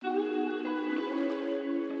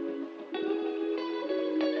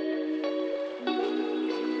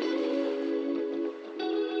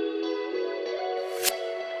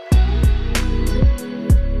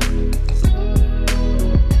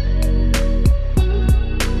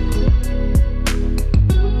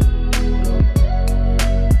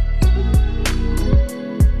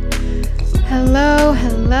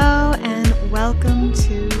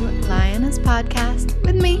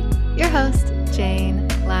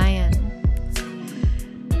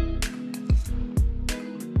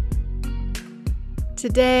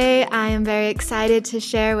Today, I am very excited to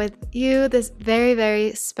share with you this very,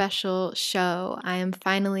 very special show. I am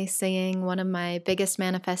finally seeing one of my biggest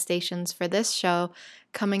manifestations for this show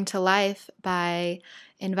coming to life by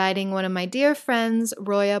inviting one of my dear friends,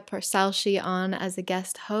 Roya Porsalshi, on as a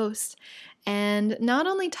guest host. And not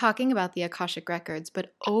only talking about the Akashic Records,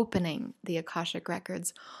 but opening the Akashic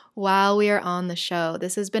Records while we are on the show.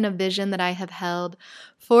 This has been a vision that I have held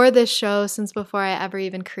for this show since before I ever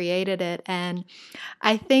even created it. And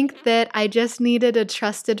I think that I just needed a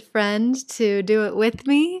trusted friend to do it with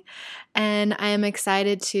me. And I am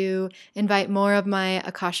excited to invite more of my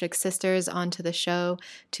Akashic sisters onto the show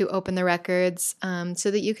to open the records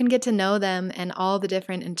so that you can get to know them and all the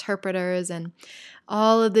different interpreters and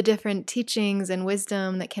all of the different teachings and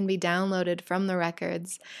wisdom that can be downloaded from the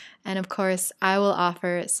records. And of course, I will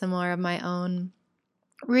offer some more of my own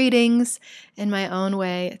readings in my own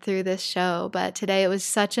way through this show. But today it was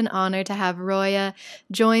such an honor to have Roya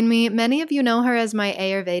join me. Many of you know her as my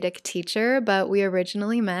Ayurvedic teacher, but we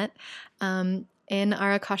originally met in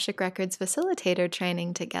our Akashic Records facilitator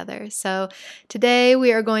training together. So today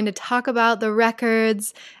we are going to talk about the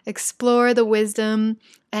records, explore the wisdom,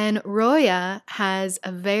 and Roya has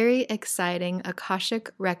a very exciting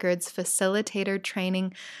Akashic Records facilitator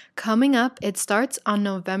training coming up. It starts on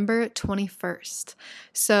November 21st.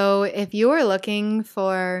 So if you are looking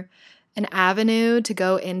for an avenue to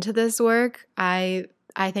go into this work, I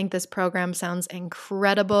think this program sounds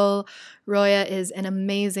incredible. Roya is an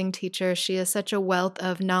amazing teacher. She is such a wealth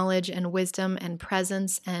of knowledge and wisdom and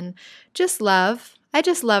presence and just love. I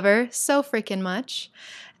just love her so freaking much.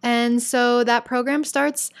 And so that program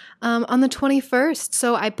starts on the 21st.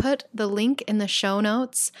 So I put the link in the show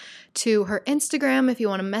notes to her Instagram if you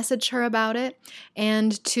want to message her about it,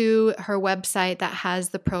 and to her website that has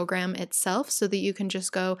the program itself so that you can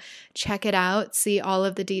just go check it out, see all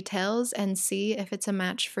of the details, and see if it's a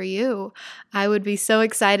match for you. I would be so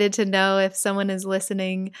excited to know if someone is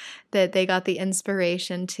listening that they got the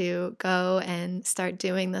inspiration to go and start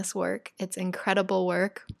doing this work. It's incredible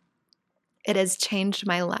work. It has changed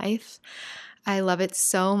my life. I love it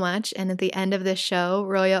so much. And at the end of the show,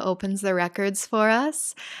 Roya opens the records for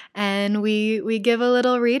us and we give a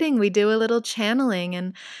little reading. We do a little channeling.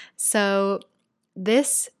 And so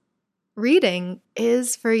this reading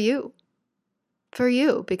is for you. For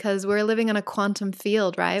you, because we're living in a quantum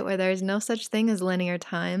field, right? Where there's no such thing as linear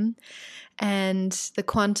time. And the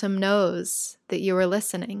quantum knows that you are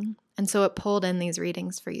listening. And so it pulled in these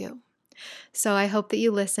readings for you. So I hope that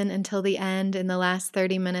you listen until the end. In the last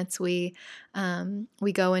 30 minutes, we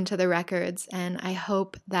go into the records, and I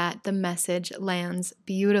hope that the message lands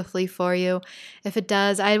beautifully for you. If it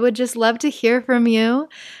does, I would just love to hear from you.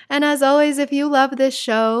 And as always, if you love this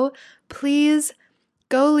show, please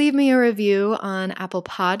go leave me a review on Apple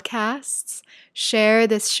Podcasts. Share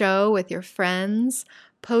this show with your friends.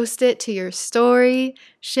 Post it to your story.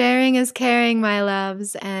 Sharing is caring, my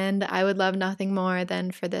loves, and I would love nothing more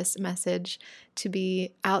than for this message to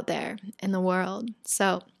be out there in the world.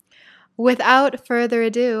 So, without further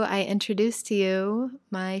ado, I introduce to you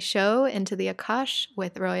my show, Into the Akash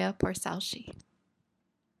with Roya Porsalshi.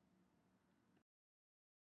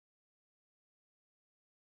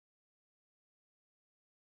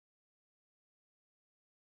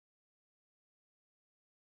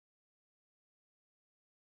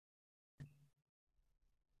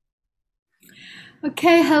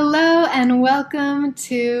 Okay, hello and welcome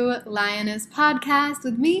to Lioness Podcast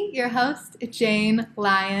with me, your host, Jane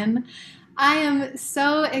Lyon. I am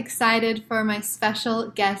so excited for my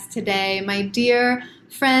special guest today, my dear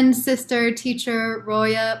friend, sister, teacher,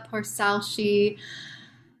 Roya Porsalshi.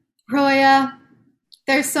 Roya,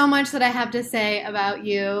 there's so much that I have to say about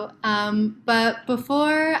you, but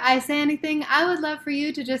before I say anything, I would love for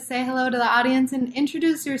you to just say hello to the audience and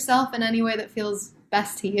introduce yourself in any way that feels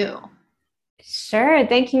best to you. Sure.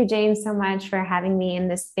 Thank you, Jane, so much for having me in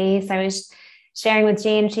this space. I was sharing with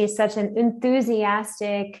Jane, she's such an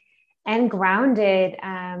enthusiastic and grounded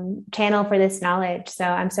channel for this knowledge. So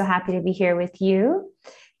I'm so happy to be here with you.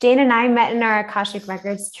 Jane and I met in our Akashic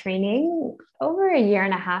Records training over a year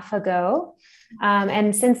and a half ago.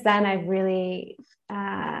 And since then, I've really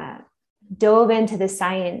dove into the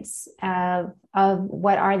science of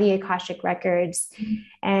what are the Akashic Records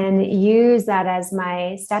and use that as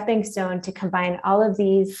my stepping stone to combine all of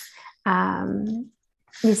these philosophies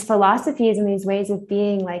and these ways of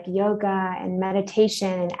being, like yoga and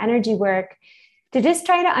meditation and energy work, to just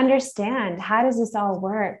try to understand, how does this all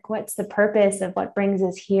work? What's the purpose of what brings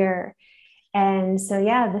us here? And so,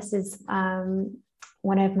 yeah, this is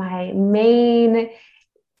one of my main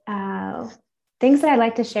things that I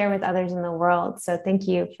like to share with others in the world. So thank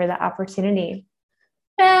you for the opportunity.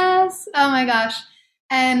 Yes. Oh my gosh.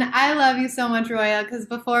 And I love you so much, Roya, because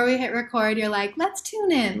before we hit record, you're like, let's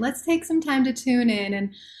tune in. Let's take some time to tune in.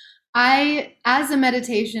 And I, as a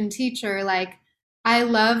meditation teacher, like, I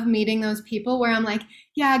love meeting those people where I'm like,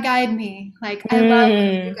 yeah, guide me. Like, I love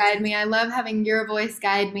having you Mm. guide me. I love having your voice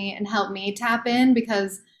guide me and help me tap in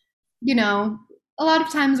because, you know, a lot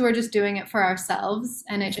of times we're just doing it for ourselves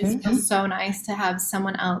and it just feels so nice to have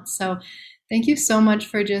someone else. So thank you so much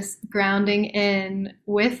for just grounding in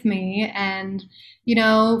with me. And,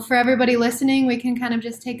 for everybody listening, we can kind of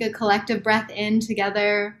just take a collective breath in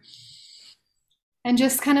together and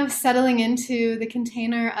just kind of settling into the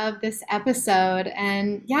container of this episode.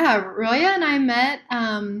 And yeah, Roya and I met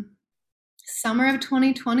summer of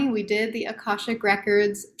 2020. We did the Akashic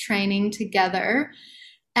Records training together.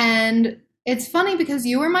 And it's funny because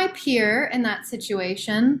you were my peer in that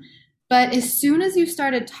situation. But as soon as you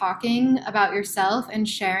started talking about yourself and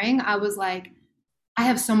sharing, I was like, I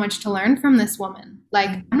have so much to learn from this woman. Like,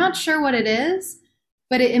 I'm not sure what it is,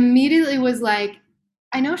 but it immediately was like,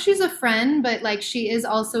 I know she's a friend, but like she is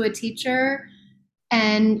also a teacher.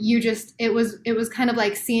 And it was kind of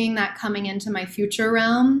like seeing that coming into my future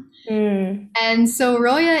realm. Mm. And so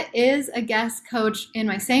Roya is a guest coach in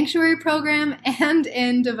my sanctuary program and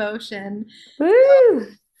in devotion. Woo!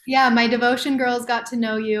 Yeah, my devotion girls got to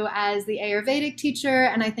know you as the Ayurvedic teacher,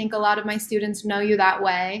 and I think a lot of my students know you that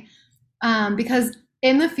way. Because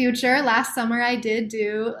in the future, last summer, I did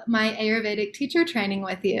do my Ayurvedic teacher training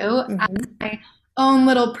with you. Mhm. My own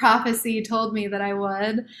little prophecy told me that I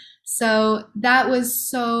would. So that was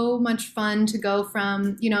so much fun to go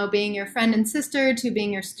from, being your friend and sister to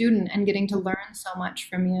being your student and getting to learn so much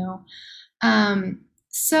from you.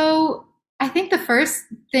 So I think the first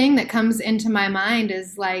thing that comes into my mind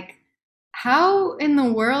is like, how in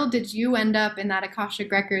the world did you end up in that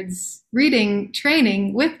Akashic Records reading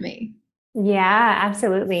training with me? Yeah,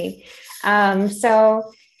 absolutely.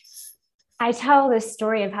 So I tell this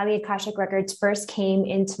story of how the Akashic Records first came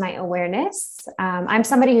into my awareness. I'm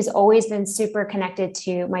somebody who's always been super connected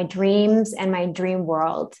to my dreams and my dream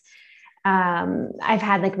world. I've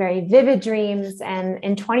had like very vivid dreams. And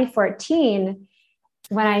in 2014,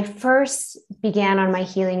 when I first began on my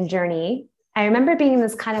healing journey, I remember being in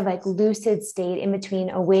this kind of like lucid state in between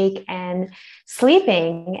awake and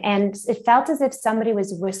sleeping. And it felt as if somebody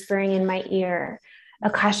was whispering in my ear,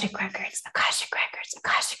 Akashic Records, Akashic Records,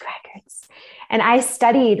 Akashic Records. And I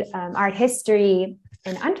studied art history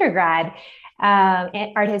in undergrad,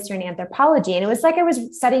 art history and anthropology. And it was like I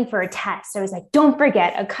was studying for a test. I was like, don't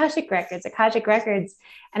forget Akashic Records, Akashic Records.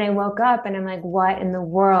 And I woke up and I'm like, what in the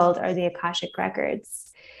world are the Akashic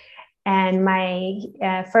Records? And my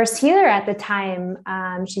first healer at the time,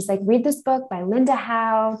 she's like, read this book by Linda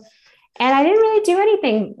Howe. And I didn't really do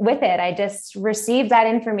anything with it. I just received that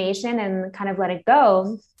information and kind of let it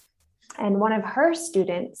go. And one of her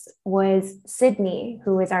students was Sydney,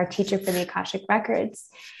 who was our teacher for the Akashic Records.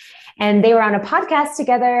 And they were on a podcast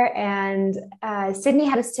together. And Sydney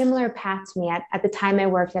had a similar path to me. At the time, I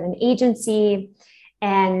worked at an agency.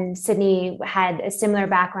 And Sydney had a similar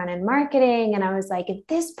background in marketing. And I was like, if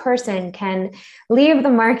this person can leave the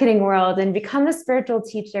marketing world and become a spiritual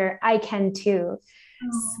teacher, I can too.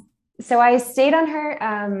 Oh. So I stayed on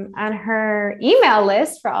her email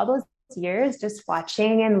list for all those years, just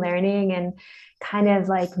watching and learning and kind of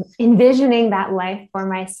like envisioning that life for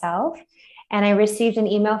myself. And I received an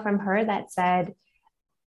email from her that said,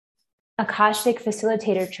 Akashic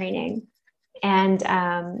facilitator training. And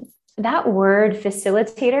that word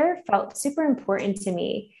facilitator felt super important to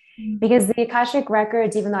me because the Akashic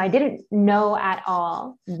Records, even though I didn't know at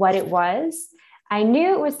all what it was, I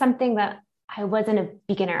knew it was something that I wasn't a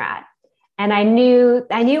beginner at. And I knew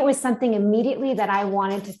it was something immediately that I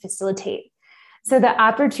wanted to facilitate. So the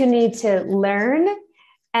opportunity to learn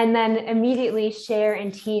and then immediately share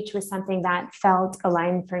and teach was something that felt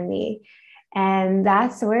aligned for me. And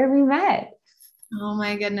that's where we met. Oh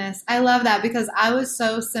my goodness. I love that because I was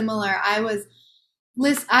so similar. I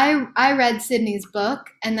read Sydney's book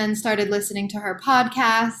and then started listening to her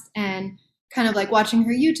podcast and kind of like watching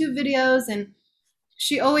her YouTube videos, and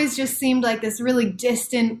she always just seemed like this really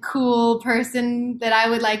distant, cool person that I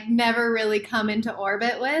would like never really come into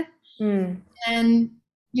orbit with. Mm. And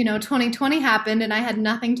 2020 happened and I had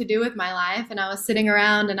nothing to do with my life and I was sitting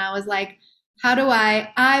around and I was like, how do I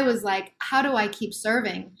keep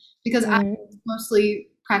serving? Because I Mm. was mostly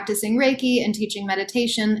practicing Reiki and teaching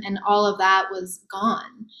meditation and all of that was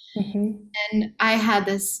gone. Mm-hmm. And I had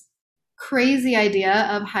this crazy idea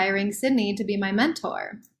of hiring Sydney to be my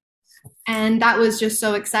mentor. And that was just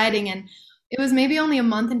so exciting. And it was maybe only a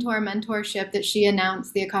month into our mentorship that she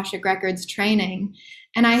announced the Akashic Records training.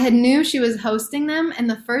 And I had knew she was hosting them. And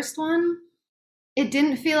the first one, it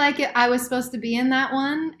didn't feel like I was supposed to be in that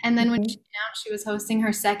one. And then when she Mhm. announced she was hosting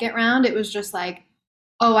her second round, it was just like,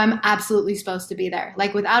 oh, I'm absolutely supposed to be there.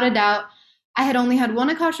 Like without a doubt, I had only had one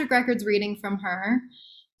Akashic Records reading from her,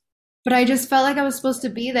 but I just felt like I was supposed to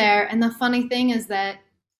be there. And the funny thing is that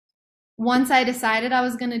once I decided I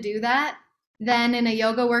was going to do that, then in a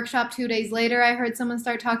yoga workshop 2 days later, I heard someone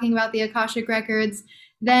start talking about the Akashic Records.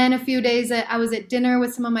 Then a few days, I was at dinner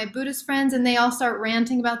with some of my Buddhist friends, and they all start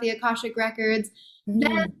ranting about the Akashic Records.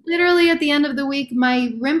 Then, Mm. literally at the end of the week,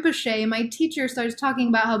 my Rinpoche, my teacher, starts talking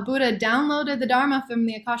about how Buddha downloaded the Dharma from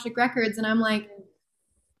the Akashic Records, and I'm like,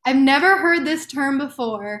 I've never heard this term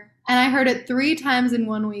before, and I heard it 3 times in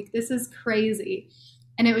one week. This is crazy.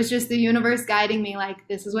 And it was just the universe guiding me, like,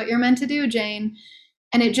 this is what you're meant to do, Jane.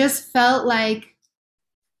 And it just felt like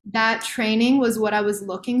that training was what I was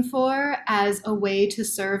looking for as a way to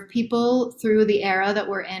serve people through the era that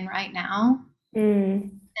we're in right now. Mm.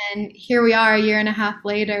 And here we are a year and a half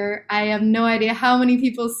later. I have no idea how many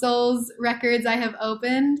people's souls records I have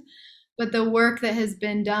opened, but the work that has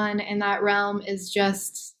been done in that realm is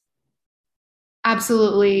just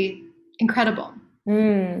absolutely incredible.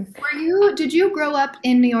 Mm. Did you grow up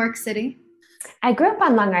in New York City? I grew up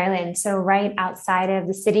on Long Island, so right outside of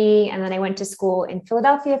the city. And then I went to school in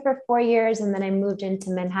Philadelphia for 4 years. And then I moved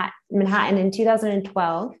into Manhattan in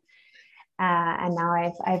 2012. And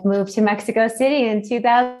now I've moved to Mexico City in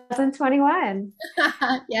 2021.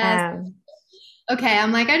 Yes. Um, Okay,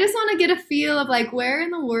 I'm like, I just want to get a feel of like where in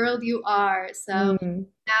the world you are. So mm,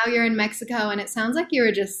 now you're in Mexico, and it sounds like you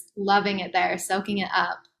were just loving it there, soaking it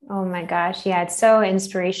up. oh my gosh, yeah, it's so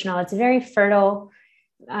inspirational. It's very fertile,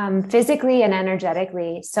 physically and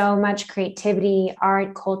energetically. So much creativity,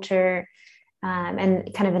 art, culture,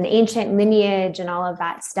 and kind of an ancient lineage and all of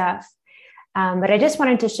that stuff. But I just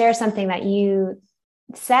wanted to share something that you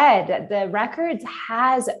said, that the records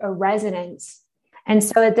has a resonance. And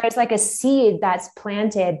so there's like a seed that's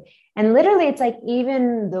planted. And literally, it's like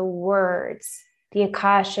even the words, the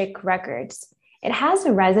Akashic records, it has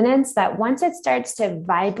a resonance that once it starts to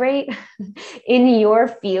vibrate in your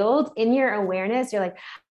field, in your awareness, you're like,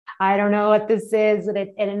 I don't know what this is. And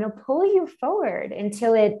it'll pull you forward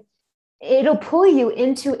until it'll pull you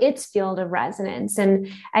into its field of resonance. And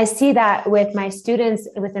I see that with my students,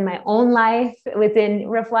 within my own life, within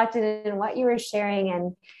reflected in what you were sharing.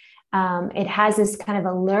 And it has this kind of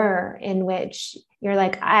allure in which you're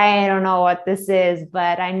like, I don't know what this is,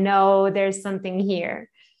 but I know there's something here.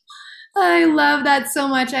 I love that so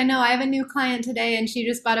much. I know I have a new client today, and she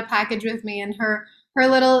just bought a package with me, and her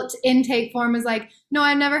little intake form is like, no,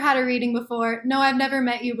 I've never had a reading before. No, I've never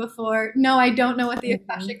met you before. No, I don't know what the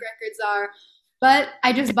Akashic Mhm. records are. But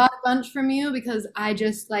I just bought a bunch from you because I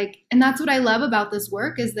just like, and that's what I love about this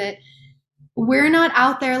work is that we're not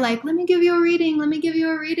out there like, let me give you a reading, let me give you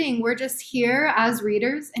a reading. We're just here as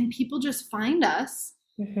readers, and people just find us,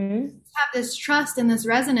 Mhm. have this trust and this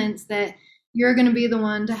resonance that you're going to be the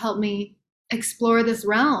one to help me explore this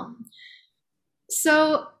realm.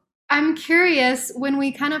 So I'm curious, when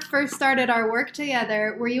we kind of first started our work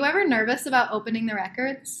together, were you ever nervous about opening the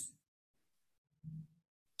records?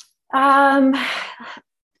 Um,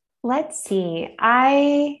 let's see.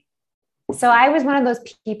 I was one of those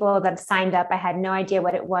people that signed up. I had no idea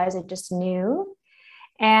what it was. I just knew.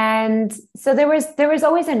 And so there was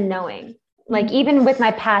always a knowing. Like Mhm. even with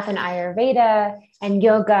my path in Ayurveda and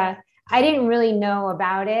yoga, I didn't really know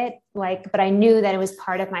about it, like, but I knew that it was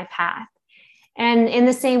part of my path. And in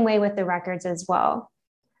the same way with the records as well.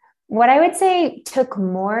 What I would say took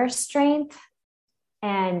more strength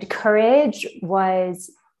and courage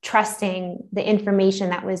was trusting the information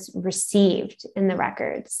that was received in the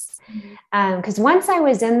records. Because once I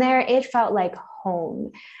was in there, it felt like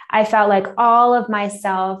home. I felt like all of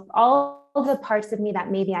myself, all of the parts of me that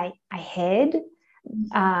maybe I hid,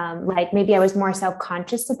 like maybe I was more self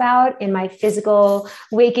conscious about in my physical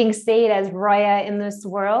waking state as Roya in this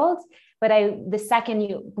world. But the second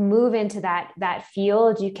you move into that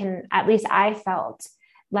field, you can, at least I felt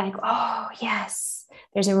like, oh yes,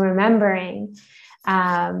 there's a remembering.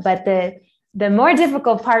 But the more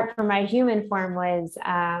difficult part for my human form was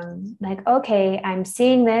like, okay, I'm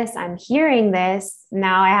seeing this, I'm hearing this.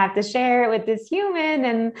 Now I have to share it with this human.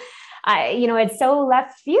 And it's so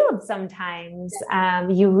left field sometimes.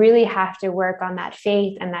 You really have to work on that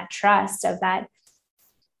faith and that trust of that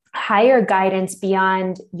higher guidance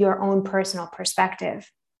beyond your own personal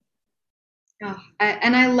perspective. Oh,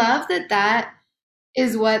 and I love that that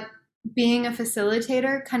is what being a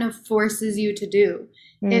facilitator kind of forces you to do.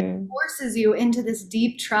 It Mm, forces you into this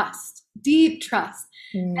deep trust, deep trust.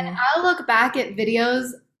 And mm, I'll look back at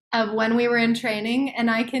videos of when we were in training, and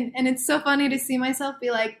and it's so funny to see myself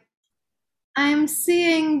be like, I'm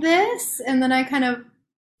seeing this, and then I kind of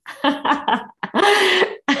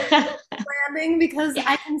landing because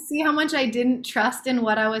I can see how much I didn't trust in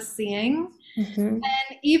what I was seeing. Mhm.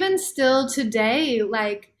 And even still today,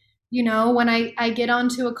 like, when I get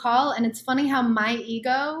onto a call, and it's funny how my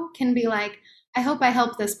ego can be like, I hope I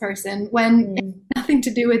help this person when it Mm. has nothing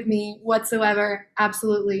to do with me whatsoever.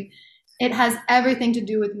 Absolutely. It has everything to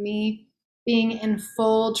do with me being in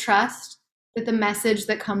full trust that the message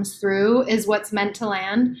that comes through is what's meant to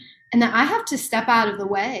land, and that I have to step out of the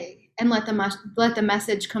way and let the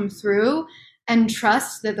message come through, and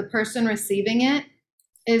trust that the person receiving it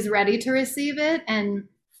is ready to receive it, and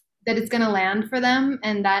that it's going to land for them.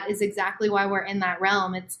 And that is exactly why we're in that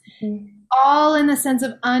realm. It's Mhm. all in the sense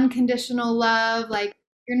of unconditional love. Like,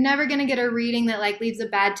 you're never going to get a reading that like leaves a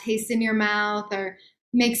bad taste in your mouth or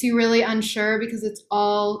makes you really unsure, because it's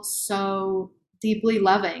all so deeply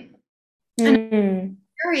loving. And Mm. I'm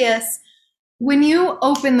curious, when you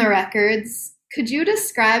open the records, could you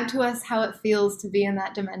describe to us how it feels to be in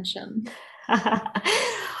that dimension?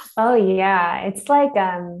 Oh yeah, it's like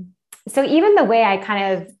so even the way I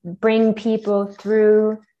kind of bring people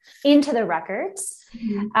through into the records,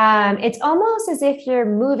 Mhm. it's almost as if you're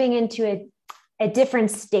moving into a different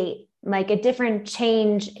state, like a different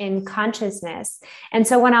change in consciousness. And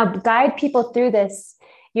so when I'll guide people through this,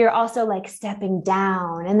 you're also like stepping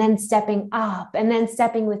down and then stepping up and then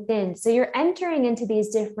stepping within. So you're entering into these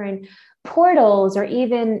different portals or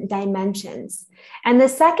even dimensions. And the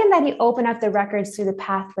second that you open up the records through the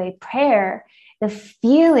pathway prayer, the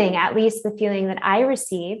feeling, at least the feeling that I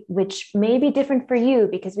receive, which may be different for you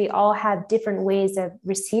because we all have different ways of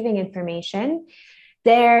receiving information,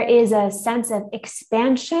 there is a sense of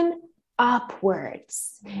expansion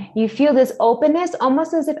upwards. You feel this openness,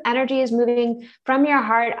 almost as if energy is moving from your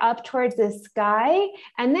heart up towards the sky.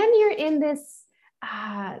 And then you're in this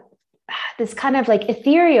kind of like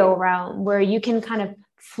ethereal realm where you can kind of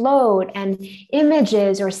float, and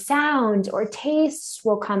images or sounds or tastes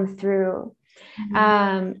will come through.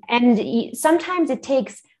 Mhm. And sometimes it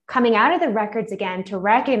takes coming out of the records again to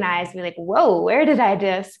recognize, be like, whoa, where did I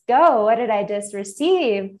just go? What did I just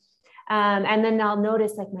receive? And then I'll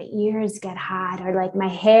notice like my ears get hot, or like my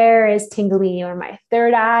hair is tingly, or my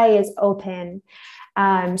third eye is open.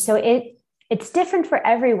 So it's different for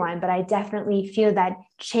everyone, but I definitely feel that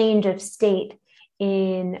change of state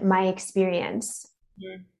in my experience.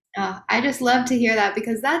 Mhm. I just love to hear that,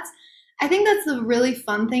 because I think that's the really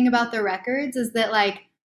fun thing about the records, is that like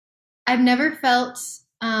I've never felt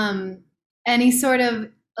any sort of,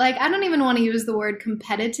 like, I don't even want to use the word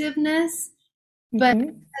competitiveness, but Mm-hmm.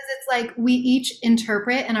 because it's like we each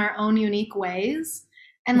interpret in our own unique ways.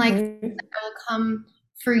 And like, Mm-hmm. I will come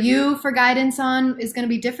for you for guidance on is going to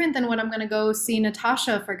be different than what I'm going to go see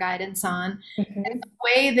Natasha for guidance on. Mm-hmm.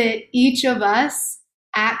 Way that each of us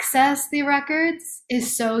access the records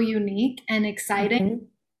is so unique and exciting. Mm-hmm.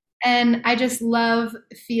 And I just love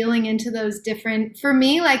feeling into those different, for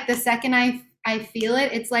me, like the second I feel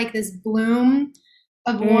it, it's like this bloom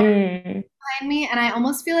of warmth Mm. behind me. And I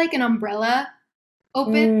almost feel like an umbrella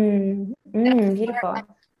open Mm. that, Mm.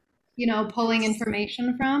 Beautiful. pulling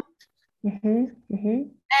information from. Mm-hmm. Mm-hmm.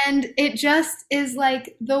 And it just is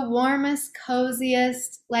like the warmest,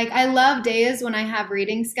 coziest. Like, I love days when I have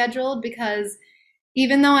readings scheduled, because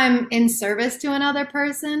even though I'm in service to another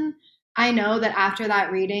person, I know that after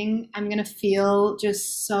that reading, I'm going to feel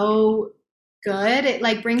just so good. It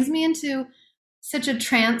like brings me into such a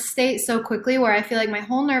trance state so quickly, where I feel like my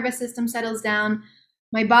whole nervous system settles down.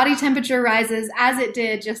 My body temperature rises, as it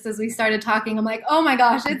did just as we started talking. I'm like, oh my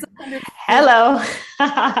gosh, it's 100 degrees. Hello.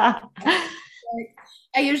 Like,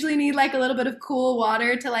 I usually need like a little bit of cool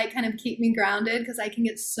water to like kind of keep me grounded, because I can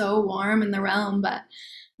get so warm in the realm. But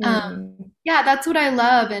um, Mm. yeah, that's what I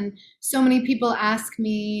love. And so many people ask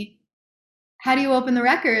me, how do you open the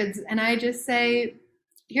records? And I just say,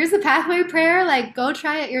 here's the pathway prayer. Like, go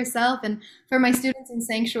try it yourself. And for my students in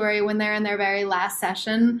Sanctuary, when they're in their very last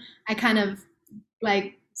session, I kind of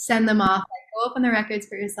like send them off, like, go open the records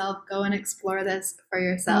for yourself, go and explore this for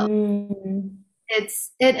yourself. Mm.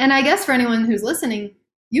 And I guess for anyone who's listening,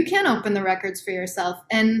 you can open the records for yourself.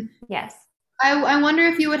 And Yes. I wonder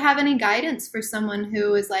if you would have any guidance for someone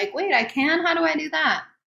who is like, wait, I can? How do I do that?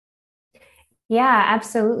 Yeah,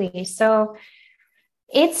 absolutely. So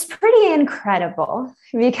it's pretty incredible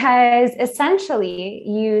because essentially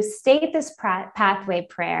you state this pathway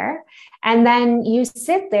prayer, and then you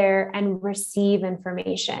sit there and receive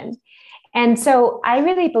information. And so I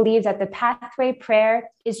really believe that the pathway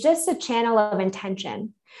prayer is just a channel of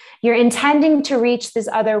intention. You're intending to reach this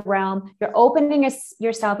other realm. You're opening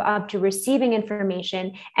yourself up to receiving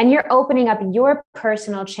information, and you're opening up your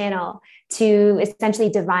personal channel to essentially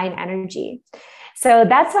divine energy. So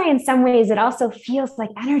that's why, in some ways, it also feels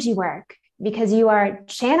like energy work, because you are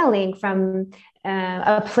channeling from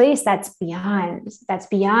a place that's beyond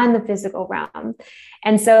the physical realm.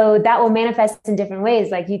 And so that will manifest in different ways.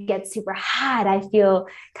 Like you get super hot, I feel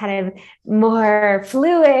kind of more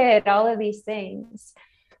fluid, all of these things.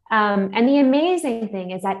 And the amazing thing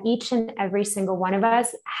is that each and every single one of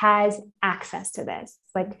us has access to this.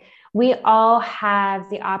 Like we all have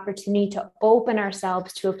the opportunity to open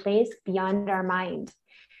ourselves to a place beyond our mind,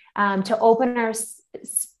 to open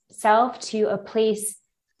ourselves to a place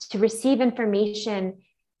to receive information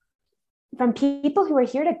from people who are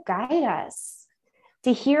here to guide us,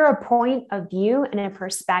 to hear a point of view and a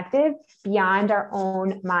perspective beyond our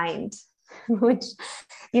own mind, which,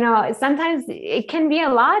 sometimes it can be a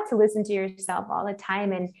lot to listen to yourself all the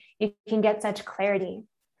time, and you can get such clarity.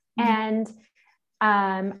 Mm-hmm.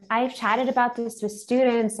 And I've chatted about this with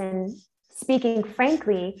students, and speaking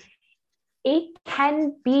frankly, it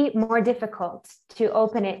can be more difficult to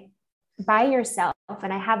open it by yourself.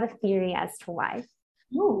 And I have a theory as to why.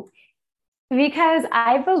 Ooh. Because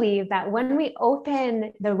I believe that when we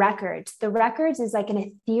open the records is like an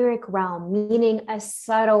etheric realm, meaning a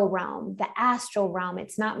subtle realm, the astral realm.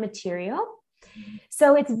 It's not material.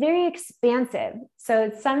 So it's very expansive.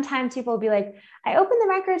 So sometimes people will be like, I open the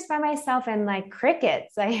records by myself and like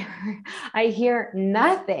crickets. I hear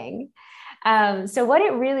nothing. So what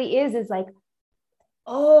it really is like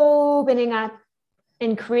opening up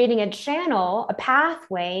and creating a channel, a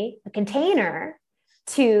pathway, a container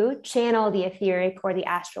to channel the etheric or the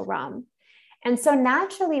astral realm. And so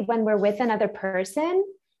naturally, when we're with another person,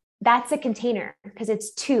 that's a container because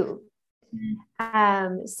it's two.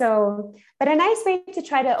 But a nice way to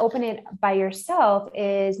try to open it by yourself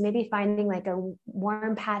is maybe finding like a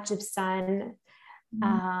warm patch of sun,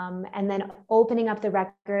 and then opening up the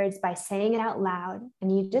records by saying it out loud.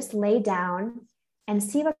 And you just lay down and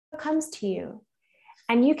see what comes to you.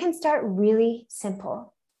 And you can start really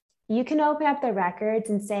simple. You can open up the records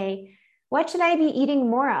and say, what should I be eating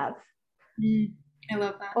more of? I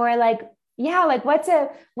love that. Or like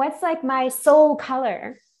what's like my soul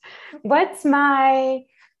color? What's my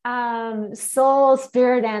soul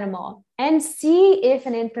spirit animal? And see if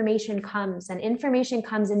an information comes. And information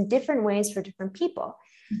comes in different ways for different people.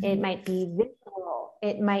 Mm-hmm. It might be visual.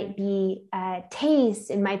 It might be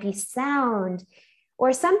taste. It might be sound.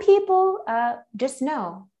 Or some people just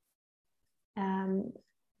know.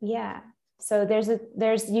 So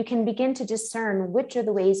you can begin to discern which are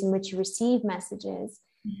the ways in which you receive messages,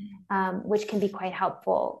 which can be quite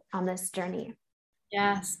helpful on this journey.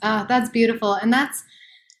 Yes. That's beautiful. And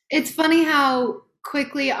it's funny how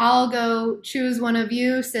quickly I'll go choose one of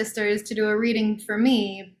you sisters to do a reading for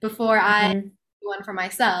me before I do one for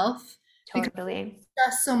myself. Totally. It's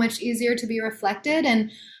just so much easier to be reflected.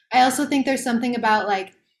 And I also think there's something about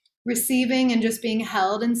like receiving and just being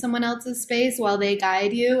held in someone else's space while they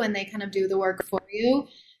guide you and they kind of do the work for you.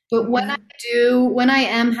 But when I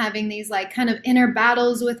am having these like kind of inner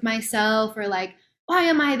battles with myself, or like, why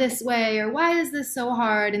am I this way? Or why is this so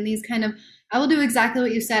hard? And these kind of, I will do exactly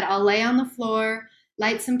what you said. I'll lay on the floor,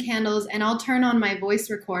 light some candles, and I'll turn on my voice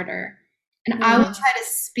recorder and I will try to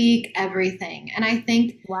speak everything. And I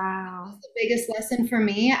think wow, the biggest lesson for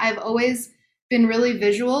me, I've always been really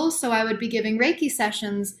visual. So I would be giving Reiki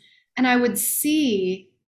sessions and I would see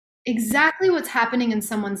exactly what's happening in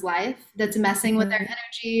someone's life that's messing with their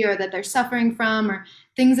energy, or that they're suffering from, or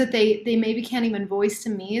things that they maybe can't even voice to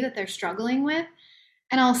me that they're struggling with.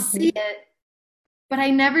 And I'll see it, but I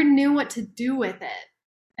never knew what to do with it.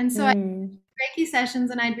 And so I did Reiki sessions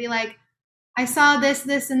and I'd be like, I saw this,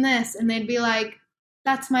 this, and this. And they'd be like,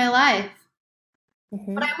 that's my life.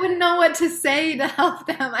 But I wouldn't know what to say to help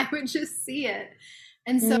them. I would just see it.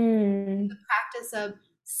 And so the practice of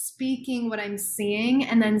speaking what I'm seeing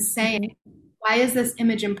and then saying, why is this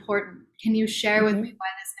image important? Can you share with me why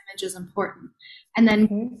this image is important? And then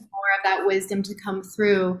more of that wisdom to come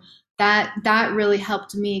through. That really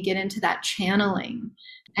helped me get into that channeling.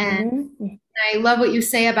 And I love what you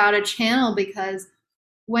say about a channel, because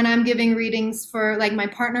when I'm giving readings for like my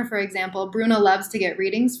partner, for example, Bruna loves to get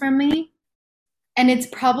readings from me. And it's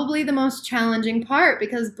probably the most challenging part,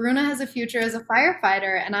 because Bruna has a future as a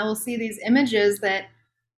firefighter, and I will see these images that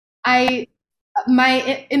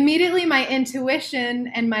immediately my intuition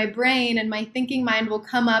and my brain and my thinking mind will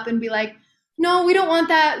come up and be like, no, we don't want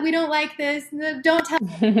that. We don't like this. No, don't tell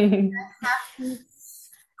me.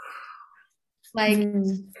 I have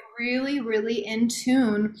to really, really in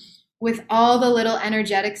tune with all the little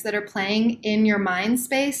energetics that are playing in your mind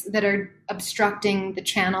space that are obstructing the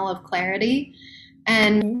channel of clarity.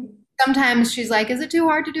 And Mhm. sometimes she's like, is it too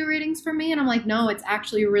hard to do readings for me? And I'm like, no, it's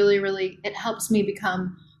actually really, really, it helps me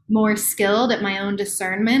become more skilled at my own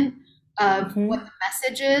discernment of what Mhm. the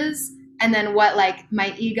message is and then what like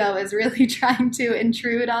my ego is really trying to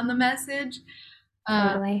intrude on the message.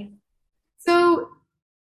 Uh, Totally. so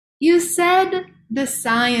you said the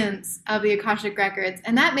science of the Akashic Records,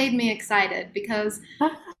 and that made me excited because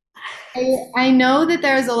I know that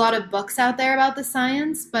there's a lot of books out there about the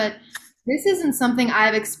science, but this isn't something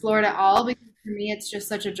I've explored at all because for me it's just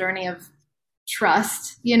such a journey of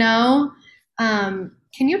trust, you know?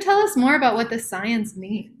 Can you tell us more about what the science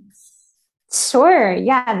means? Sure.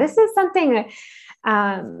 Yeah, this is something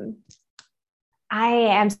um, I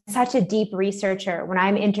am such a deep researcher. When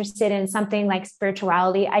I'm interested in something like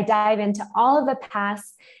spirituality, I dive into all of the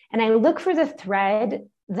past and I look for the thread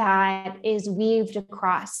that is weaved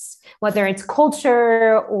across, whether it's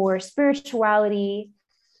culture or spirituality.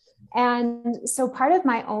 And so part of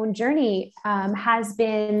my own journey has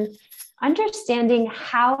been understanding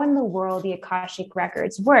how in the world the Akashic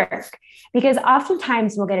records work. Because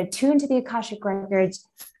oftentimes we'll get attuned to the Akashic records.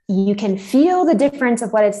 You can feel the difference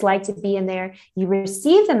of what it's like to be in there. You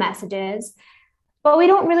receive the messages, but we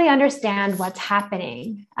don't really understand what's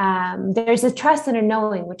happening. There's a trust and a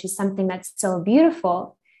knowing, which is something that's so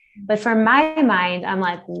beautiful. But for my mind, I'm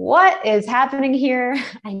like, what is happening here?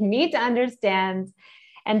 I need to understand.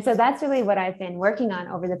 And so that's really what I've been working on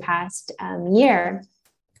over the past year.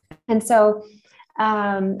 And so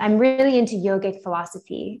I'm really into yogic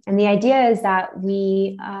philosophy. And the idea is that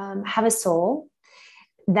we have a soul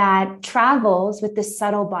that travels with the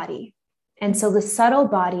subtle body. And so the subtle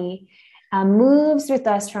body moves with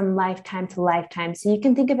us from lifetime to lifetime. So you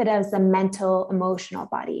can think of it as the mental, emotional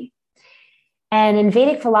body. And in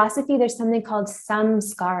Vedic philosophy, there's something called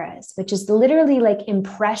samskaras, which is literally like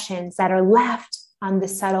impressions that are left on the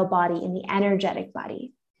subtle body in the energetic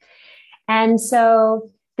body. And so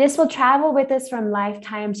this will travel with us from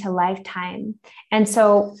lifetime to lifetime. And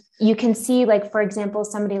so you can see, like, for example,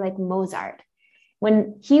 somebody like Mozart,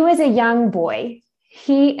 when he was a young boy,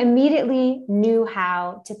 he immediately knew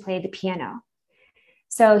how to play the piano.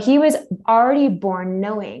 So he was already born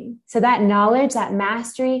knowing. So that knowledge, that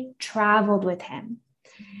mastery traveled with him.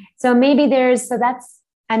 So that's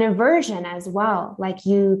an aversion as well. Like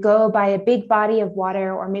you go by a big body of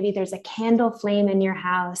water, or maybe there's a candle flame in your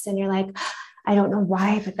house and you're like, I don't know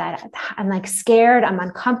why, but that I'm like scared, I'm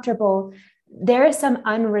uncomfortable. There is some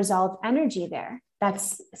unresolved energy there.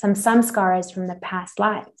 That's some samskaras from the past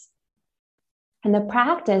lives. And the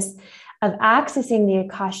practice of accessing the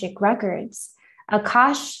Akashic records,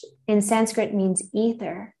 Akash in Sanskrit means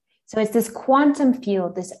ether. So it's this quantum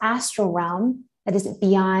field, this astral realm that is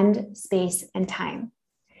beyond space and time.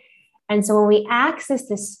 And so when we access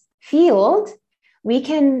this field, we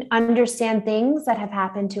can understand things that have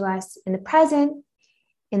happened to us in the present,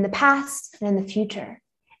 in the past, and in the future.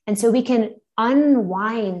 And so we can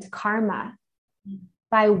unwind karma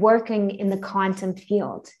by working in the quantum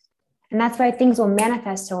field. And that's why things will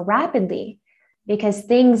manifest so rapidly, because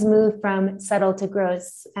things move from subtle to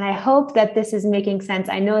gross. And I hope that this is making sense.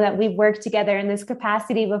 I know that we've worked together in this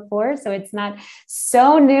capacity before, so it's not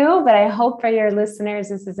so new, but I hope for your listeners,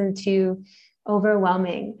 this isn't too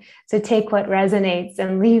overwhelming. So take what resonates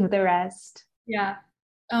and leave the rest. Yeah.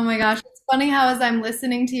 Oh my gosh. It's funny how as I'm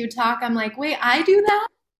listening to you talk, I'm like, wait, I do that?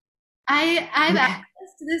 I've Yeah.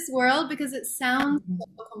 access to this world because it sounds so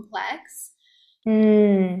complex.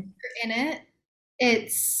 Mm, In it,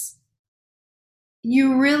 it's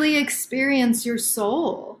you really experience your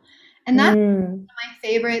soul. And that's mm, my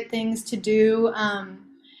favorite things to do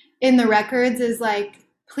in the records is like,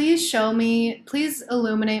 please show me, please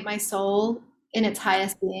illuminate my soul in its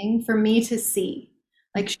highest being for me to see.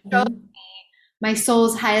 Like, show mhm. my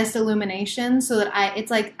soul's highest illumination so that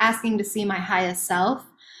it's like asking to see my highest self,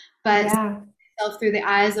 but Yeah. self through the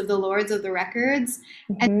eyes of the lords of the records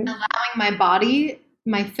and Mhm, allowing my body,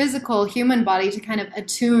 my physical human body, to kind of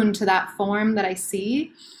attune to that form that I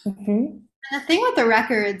see. mhm, And the thing with the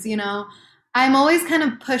records, I'm always kind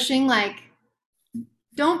of pushing like,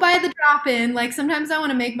 don't buy the drop in. Like sometimes I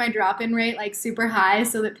want to make my drop in rate like super high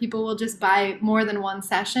so that people will just buy more than one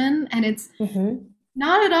session. And it's mhm,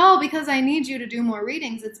 not at all because I need you to do more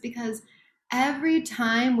readings. It's because every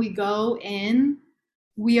time we go in,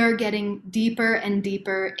 we are getting deeper and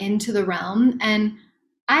deeper into the realm. And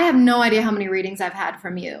I have no idea how many readings I've had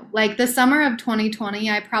from you. Like the summer of 2020,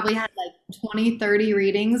 I probably had like 20, 30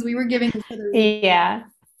 readings. We were giving each other readings yeah.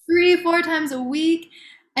 3, 4 times a week.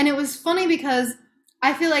 And it was funny because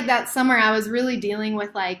I feel like that summer I was really dealing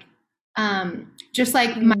with like just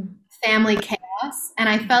like my family chaos. And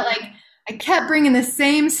I felt like I kept bringing the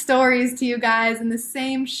same stories to you guys and the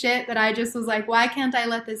same shit that I just was like, why can't I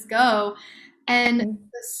let this go? And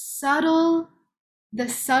the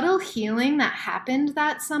subtle healing that happened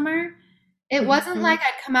that summer, it wasn't like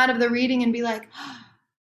I'd come out of the reading and be like, oh,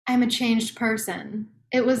 I'm a changed person.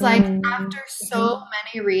 It was like after so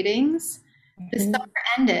many readings, the summer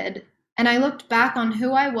ended, and I looked back on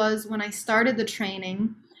who I was when I started the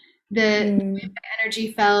training, the way my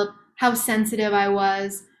energy felt, how sensitive I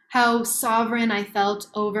was, how sovereign I felt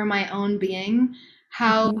over my own being,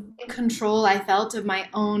 how in control I felt of my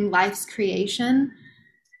own life's creation.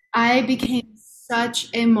 I became such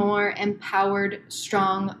a more empowered,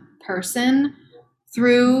 strong person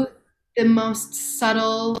through the most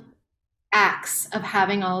subtle acts of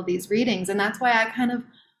having all of these readings. And that's why I kind of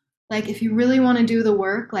like, if you really want to do the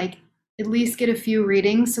work, like at least get a few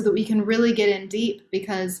readings so that we can really get in deep.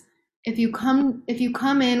 Because if you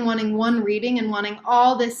come in wanting one reading and wanting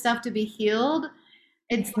all this stuff to be healed,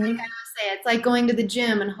 it's like I always say, it's like going to the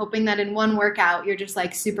gym and hoping that in one workout you're just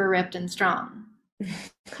like super ripped and strong.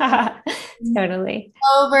 Totally.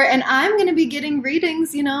 Over, and I'm going to be getting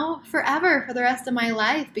readings, forever for the rest of my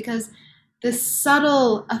life because the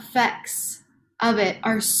subtle effects of it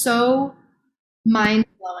are so mind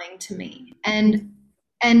blowing to me. And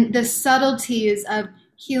the subtleties of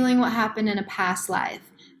healing what happened in a past life,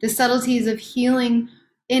 the subtleties of healing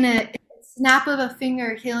in a snap of a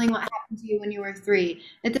finger, healing what happened to you when you were 3,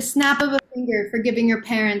 at the snap of a finger, forgiving your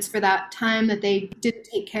parents for that time that they didn't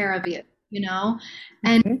take care of you,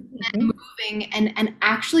 and then moving and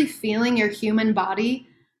actually feeling your human body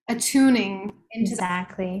attuning into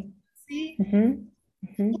Exactly. the,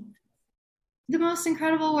 Mm-hmm. the most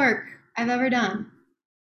incredible work I've ever done.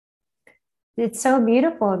 It's so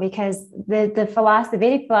beautiful because the philosophy, the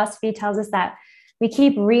Vedic philosophy tells us that we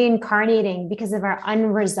keep reincarnating because of our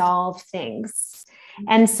unresolved things.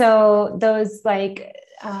 And so those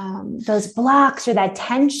blocks or that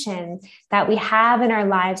tension that we have in our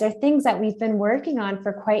lives are things that we've been working on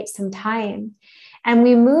for quite some time. And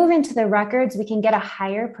we move into the records, we can get a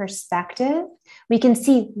higher perspective. We can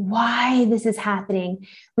see why this is happening.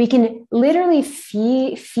 We can literally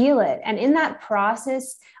feel it. And in that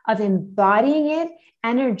process of embodying it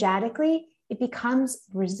energetically, it becomes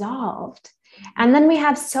resolved. And then we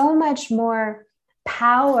have so much more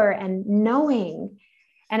power and knowing.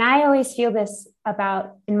 And I always feel this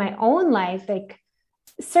about in my own life, like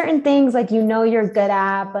certain things like you're good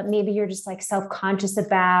at, but maybe you're just like self-conscious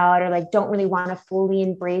about or like don't really want to fully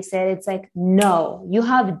embrace it. It's like, no, you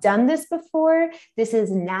have done this before. This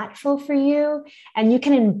is natural for you. And you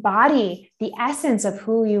can embody the essence of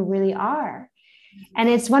who you really are. And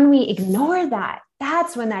it's when we ignore that,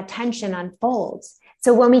 that's when that tension unfolds.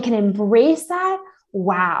 So when we can embrace that,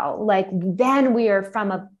 wow, like then we are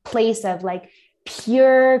from a place of like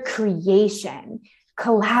pure creation,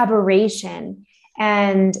 collaboration,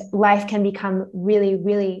 and life can become really,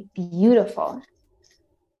 really beautiful.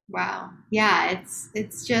 Wow. Yeah,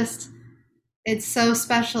 it's so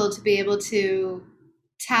special to be able to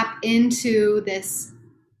tap into this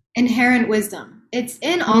inherent wisdom. It's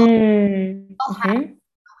in all have, we Mm-hmm. can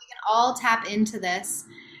all tap into this.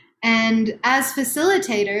 And as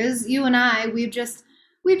facilitators, you and I, we've just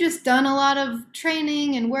done a lot of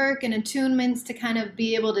training and work and attunements to kind of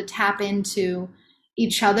be able to tap into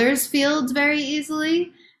each other's fields very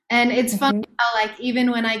easily. And it's funny Mm-hmm. how like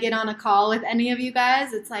even when I get on a call with any of you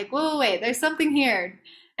guys, it's like, whoa, wait, there's something here.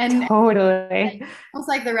 And Totally. almost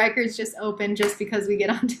like the records just open just because we get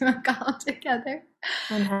onto a call together.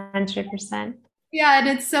 100%. Yeah, and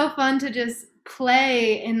it's so fun to just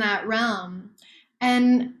play in that realm.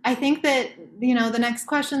 And I think that, the next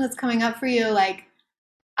question that's coming up for you, like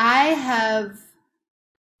I have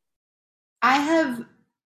I have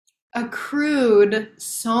accrued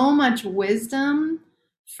so much wisdom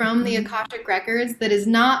from the Akashic records that is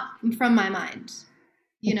not from my mind.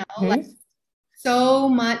 Like Mm-hmm. so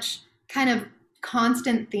much kind of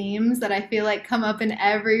constant themes that I feel like come up in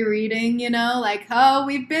every reading, like, oh,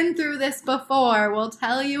 we've been through this before, we'll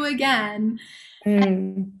tell you again. And Mm.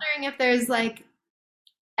 I'm wondering if there's like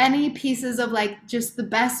any pieces of like just the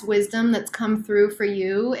best wisdom that's come through for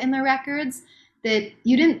you in the records that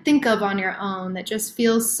you didn't think of on your own that just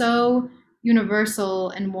feels so universal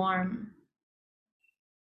and warm.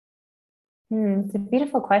 It's a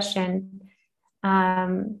beautiful question.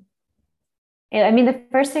 Um, I mean, the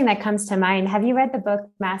first thing that comes to mind, have you read the book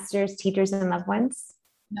Masters, Teachers, and Loved Ones?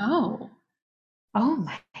 No. Oh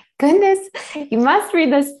my goodness. You must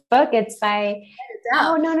read this book. It's by,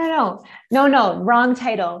 oh, Doubt. no, no, no. No, no, wrong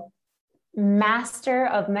title. Master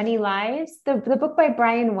of Many Lives, the book by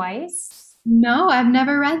Brian Weiss. No, I've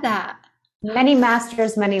never read that. Many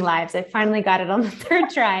Masters, Many Lives. I finally got it on the third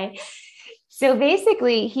try. So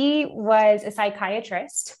basically, he was a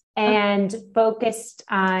psychiatrist and focused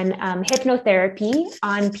on hypnotherapy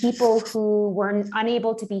on people who were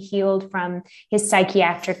unable to be healed from his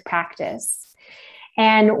psychiatric practice.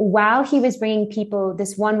 And while he was bringing people,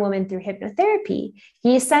 this one woman through hypnotherapy,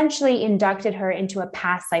 he essentially inducted her into a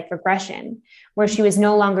past life regression where she was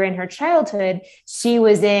no longer in her childhood. She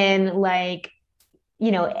was in like,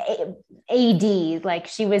 AD, like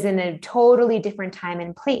she was in a totally different time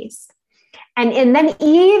and place. And then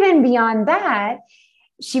even beyond that,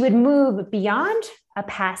 she would move beyond a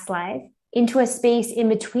past life into a space in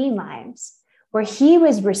between lives where he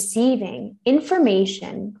was receiving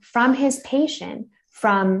information from his patient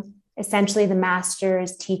from essentially the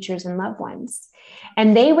masters, teachers, and loved ones.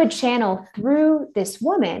 And they would channel through this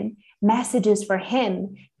woman messages for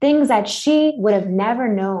him, things that she would have never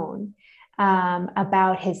known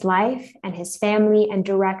about his life and his family, and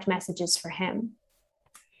direct messages for him.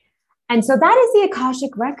 And so that is the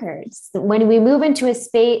Akashic Records. When we move into a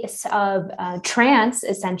space of trance,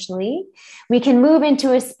 essentially, we can move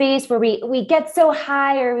into a space where we get so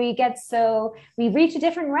high, or we reach a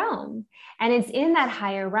different realm. And it's in that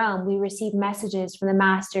higher realm, we receive messages from the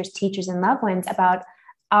masters, teachers, and loved ones about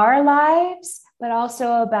our lives, but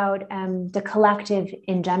also about the collective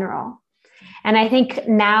in general. And I think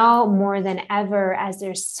now more than ever, as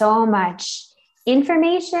there's so much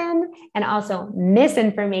information and also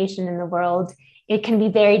misinformation in the world, it can be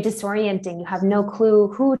very disorienting. You have no clue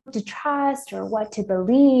who to trust or what to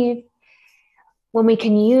believe. When we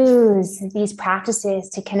can use these practices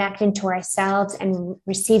to connect into ourselves and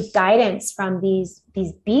receive guidance from these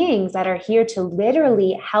beings that are here to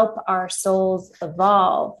literally help our souls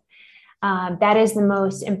evolve, that is the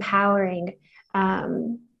most empowering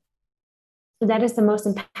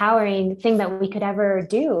thing that we could ever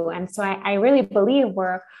do. And so I really believe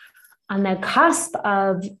we're on the cusp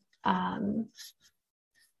of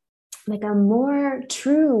like a more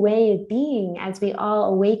true way of being as we all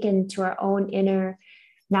awaken to our own inner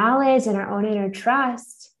knowledge and our own inner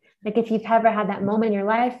trust. Like if you've ever had that moment in your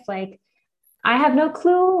life, like, I have no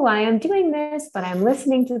clue why I'm doing this, but I'm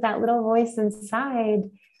listening to that little voice inside.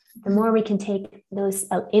 The more we can take those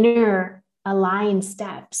inner aligned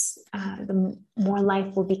steps, the more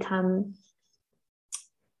life will become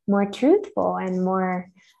more truthful and more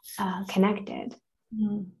connected.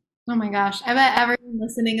 Oh my gosh. I bet everyone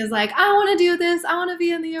listening is like, I want to do this. I want to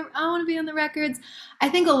be in the records. I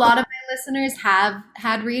think a lot of my listeners have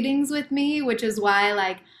had readings with me, which is why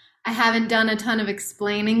like I haven't done a ton of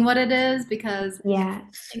explaining what it is, because Yeah.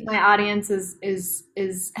 I think my audience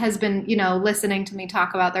has been, listening to me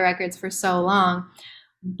talk about the records for so long.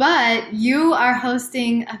 But you are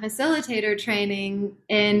hosting a facilitator training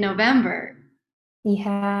in November. Yeah,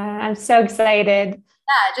 I'm so excited.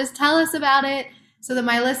 Yeah, just tell us about it so that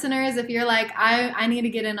my listeners, if you're like, I need to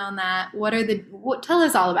get in on that, tell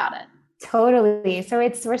us all about it. Totally. So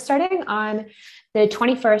we're starting on the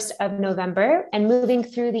 21st of November and moving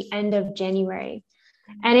through the end of January.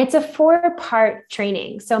 And it's a 4-part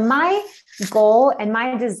training. So my goal and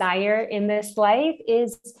my desire in this life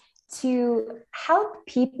is to help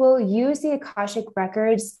people use the Akashic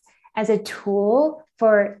Records as a tool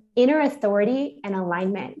for inner authority and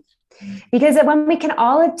alignment. Because when we can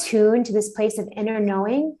all attune to this place of inner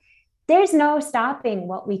knowing, there's no stopping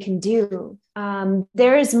what we can do.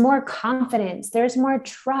 There's more confidence, there's more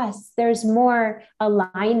trust, there's more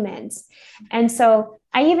alignment. And so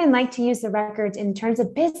I even like to use the records in terms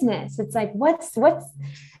of business. It's like, what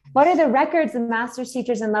are the records the masters,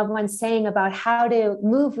 teachers, and loved ones saying about how to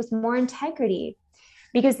move with more integrity?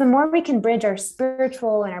 Because the more we can bridge our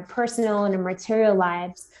spiritual and our personal and our material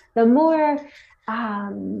lives, the more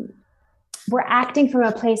we're acting from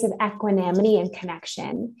a place of equanimity and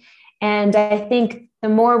connection. And I think the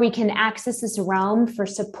more we can access this realm for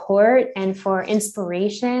support and for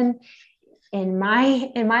inspiration, from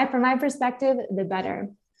my perspective, the better.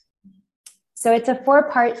 So it's a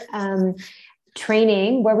 4-part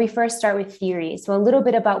training where we first start with theory. So a little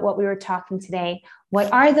bit about what we were talking today.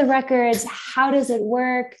 What are the records? How does it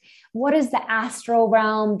work? What is the astral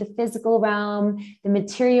realm, the physical realm, the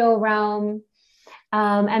material realm?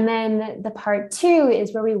 And then the part 2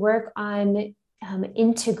 is where we work on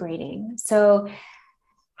integrating. So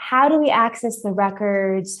how do we access the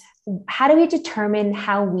records? How do we determine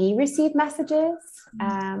how we receive messages?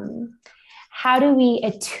 How do we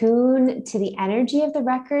attune to the energy of the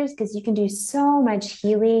records? Because you can do so much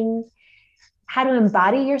healing. how to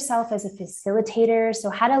embody yourself as a facilitator. So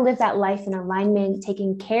how to live that life in alignment,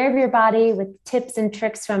 taking care of your body with tips and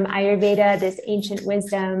tricks from Ayurveda, this ancient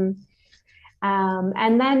wisdom.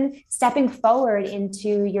 And then stepping forward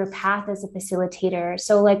into your path as a facilitator.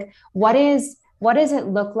 So like, what does it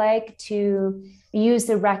look like to use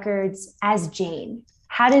the records as Jane?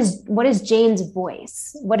 What is Jane's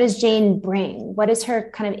voice? What does Jane bring? What is her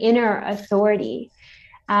kind of inner authority?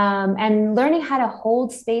 And learning how to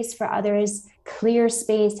hold space for others, clear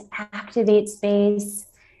space, activate space.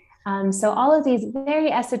 So all of these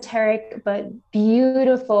very esoteric but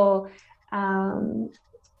beautiful,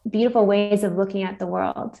 beautiful ways of looking at the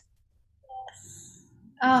world.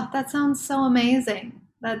 Oh, that sounds so amazing.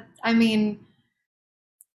 That I mean,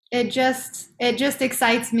 it just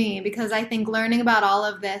excites me because I think learning about all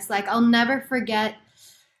of this, like I'll never forget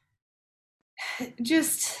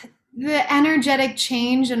just the energetic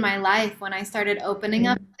change in my life when I started opening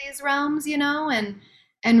up these realms, and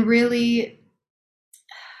really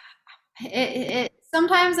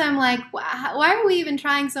sometimes I'm like, why are we even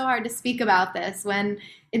trying so hard to speak about this when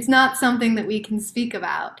it's not something that we can speak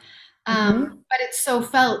about? Mm-hmm. But it's so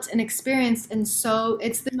felt and experienced, and so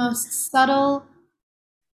it's the most subtle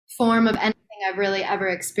form of anything I've really ever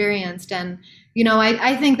experienced. And,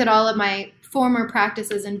 I think that all of my former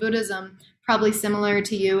practices in Buddhism, probably similar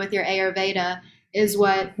to you with your Ayurveda, is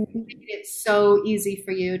what made it so easy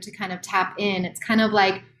for you to kind of tap in. It's kind of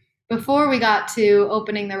like before we got to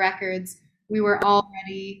opening the records, we were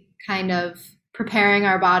already kind of preparing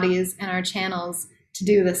our bodies and our channels to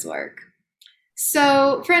do this work.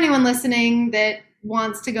 So, for anyone listening that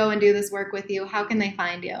wants to go and do this work with you, how can they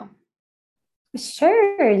find you?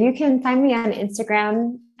 Sure. You can find me on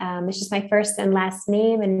Instagram. It's just my first and last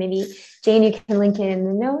name. And maybe Jane, you can link it in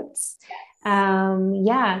the notes.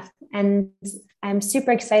 Yeah. And I'm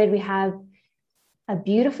super excited. We have a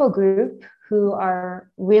beautiful group who are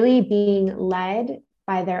really being led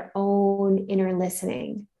by their own inner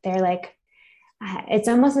listening. They're like, it's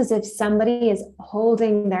almost as if somebody is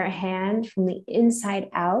holding their hand from the inside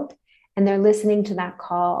out and they're listening to that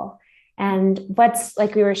call. And what's,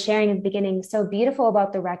 like we were sharing at the beginning, so beautiful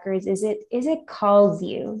about the records is it calls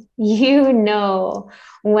you. You know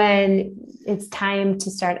when it's time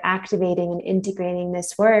to start activating and integrating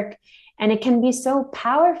this work. And it can be so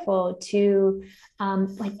powerful to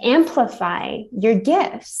like amplify your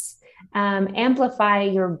gifts, amplify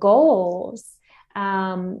your goals,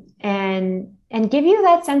 and give you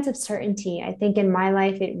that sense of certainty. I think in my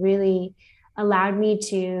life, it really allowed me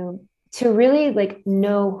to really like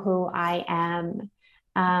know who I am.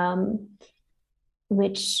 Um,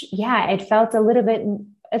 which, yeah, it felt a little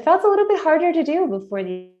bit harder to do before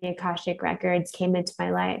the Akashic records came into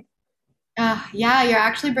my life. Yeah, you're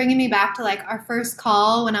actually bringing me back to like our first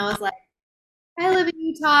call when I was like, I live in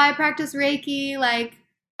Utah, I practice Reiki. Like,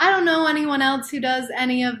 I don't know anyone else who does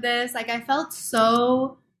any of this. Like, I felt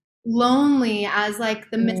so lonely as like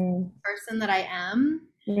the missing Mm, person that I am.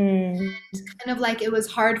 mm, Kind of like it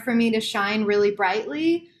was hard for me to shine really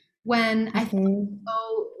brightly when I felt mhm.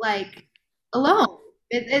 so like alone.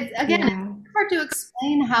 Again, it's Yeah. hard to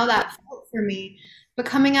explain how that felt for me. But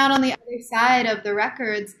coming out on the other side of the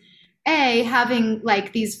records, having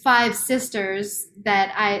like these five sisters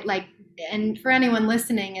that I like, and for anyone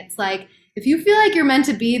listening, it's like if you feel like you're meant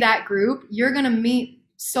to be that group, you're gonna meet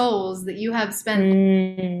souls that you have spent.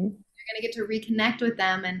 Mm, You're gonna get to reconnect with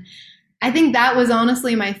them, and I think that was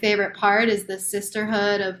honestly my favorite part is the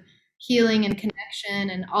sisterhood of healing and connection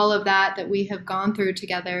and all of that we have gone through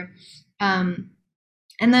together. Um,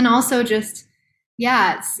 and then also just,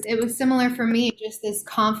 yeah, it was similar for me, just this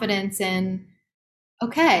confidence in,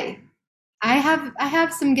 okay, I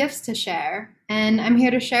have some gifts to share and I'm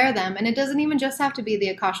here to share them. And it doesn't even just have to be the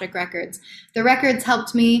Akashic records. The records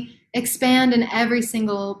helped me expand in every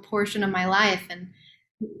single portion of my life. And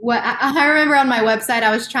I remember on my website,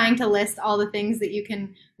 I was trying to list all the things that you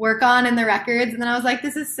can work on in the records. And then I was like,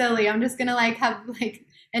 this is silly. I'm just going to like have like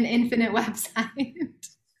an infinite website.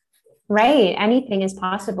 right. Anything is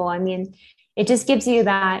possible. I mean, it just gives you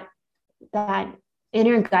that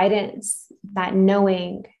inner guidance, that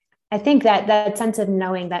knowing. I think that sense of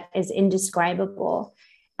knowing that is indescribable,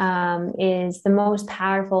 is the most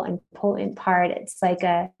powerful and potent part. It's like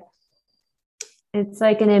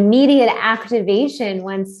an immediate activation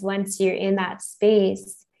once you're in that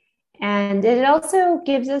space. And it also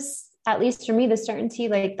gives us, at least for me, the certainty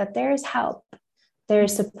like that there's help,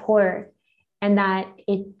 there's support, and that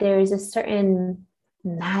there's a certain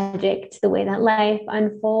magic to the way that life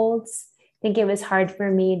unfolds. I think it was hard for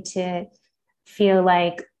me to feel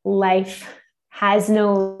like life has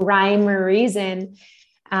no rhyme or reason.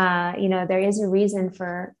 There is a reason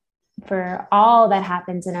for for all that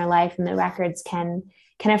happens in our life, and the records can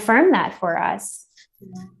affirm that for us.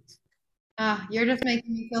 You're just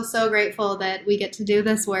making me feel so grateful that we get to do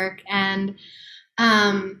this work. And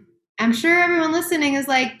I'm sure everyone listening is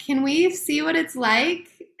like, can we see what it's like?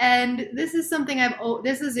 And this is something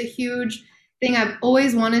this is a huge thing I've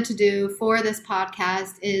always wanted to do for this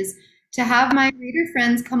podcast, is to have my reader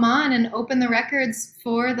friends come on and open the records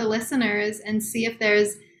for the listeners and see if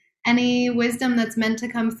there's any wisdom that's meant to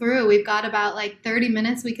come through. We've got about like 30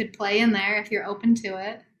 minutes we could play in there if you're open to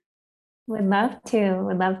it. Would love to.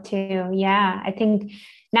 Would love to. Yeah. I think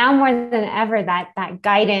now more than ever that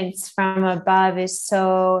guidance from above is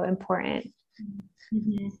so important.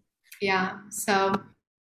 Mm-hmm. Yeah. So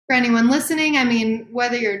for anyone listening, I mean,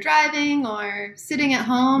 whether you're driving or sitting at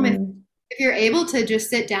home, if you're able to just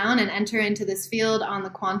sit down and enter into this field on the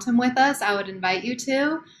quantum with us, I would invite you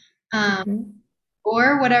to.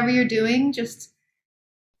 Or whatever you're doing, just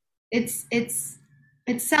it's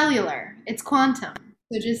cellular, it's quantum.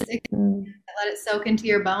 So just let it soak into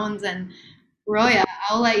your bones. And Roya,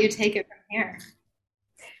 I'll let you take it from here.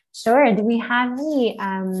 Sure. Do we have any,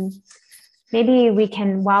 maybe we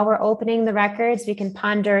can, while we're opening the records, we can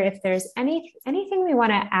ponder if there's anything we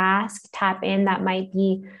want to ask, tap in that might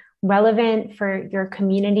be relevant for your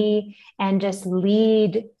community, and just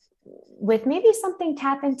lead with maybe something,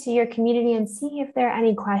 tap into your community and see if there are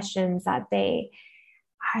any questions that they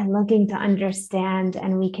are looking to understand,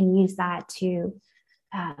 and we can use that to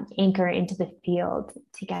anchor into the field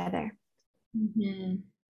together. Mm-hmm.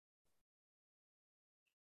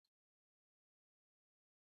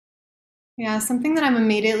 Yeah, something that I'm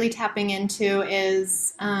immediately tapping into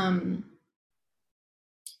is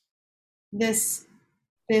this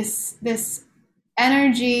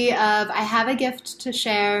energy of I have a gift to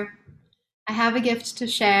share. I have a gift to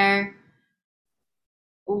share.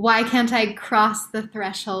 Why can't I cross the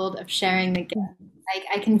threshold of sharing the gift? Like,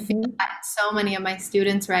 I can feel that in so many of my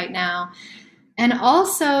students right now. And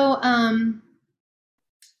also,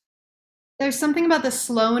 there's something about the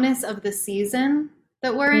slowness of the season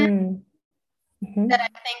that we're in that I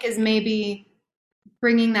think is maybe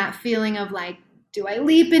bringing that feeling of like, do I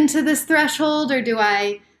leap into this threshold, or do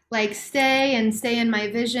I like stay in my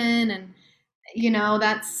vision? And,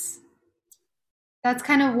 that's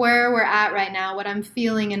kind of where we're at right now, what I'm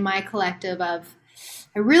feeling in my collective of,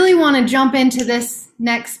 I really want to jump into this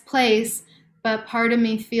next place, but part of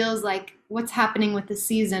me feels like what's happening with the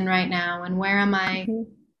season right now, and where am I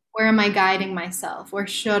guiding myself? Where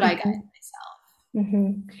should I guide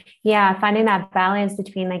myself? Yeah, finding that balance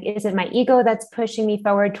between like, is it my ego that's pushing me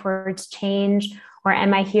forward towards change, or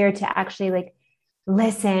am I here to actually like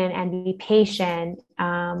listen and be patient?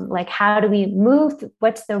 Like, how do we move?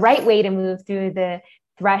 What's the right way to move through the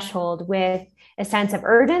threshold, with a sense of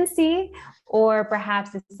urgency or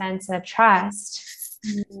perhaps a sense of trust?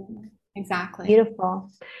 Exactly. Beautiful.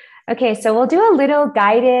 Okay, so we'll do a little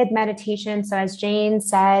guided meditation. So as Jane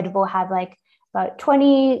said, we'll have like about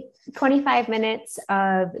 25 minutes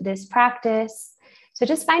of this practice. So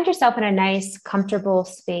just find yourself in a nice, comfortable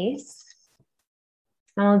space.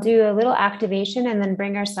 And we'll do a little activation and then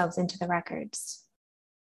bring ourselves into the records.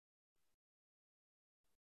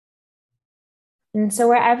 And so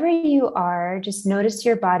wherever you are, just notice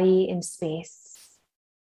your body in space.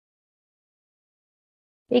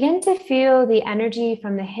 Begin to feel the energy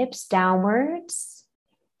from the hips downwards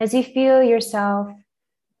as you feel yourself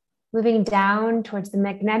moving down towards the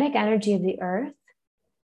magnetic energy of the earth,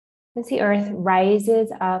 as the earth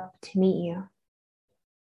rises up to meet you.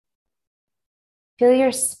 Feel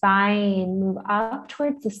your spine move up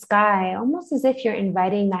towards the sky, almost as if you're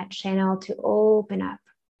inviting that channel to open up.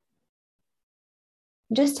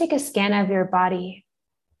 Just take a scan of your body,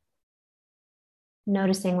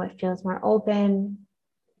 noticing what feels more open,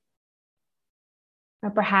 or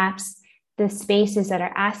perhaps the spaces that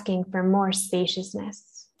are asking for more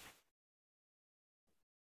spaciousness.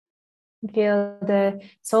 Feel the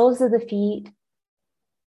soles of the feet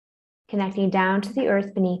connecting down to the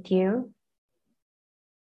earth beneath you,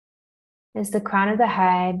 as the crown of the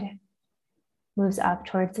head moves up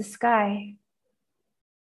towards the sky.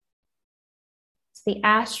 So the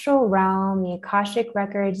astral realm, the Akashic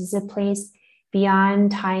records, is a place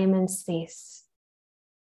beyond time and space.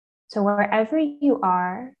 So wherever you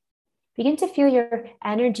are, begin to feel your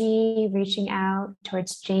energy reaching out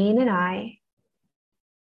towards Jane and I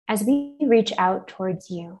as we reach out towards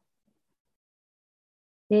you.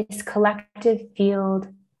 This collective field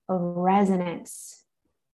of resonance,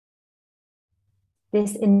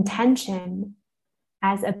 this intention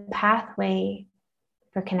as a pathway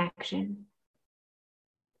for connection.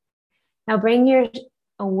 Now bring your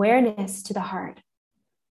awareness to the heart.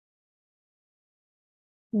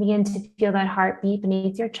 Begin to feel that heartbeat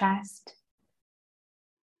beneath your chest.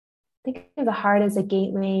 Think of the heart as a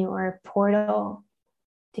gateway or a portal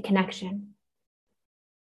to connection.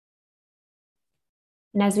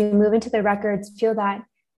 And as we move into the records, feel that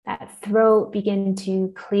throat begin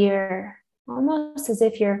to clear, almost as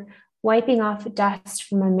if you're wiping off dust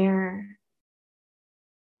from a mirror.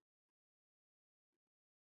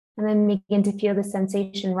 And then begin to feel the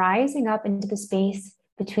sensation rising up into the space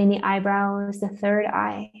between the eyebrows, the third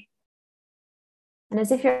eye. And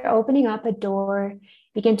as if you're opening up a door,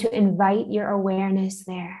 begin to invite your awareness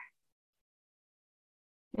there.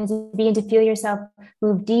 As you begin to feel yourself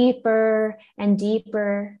move deeper and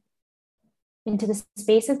deeper into the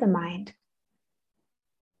space of the mind.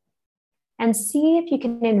 And see if you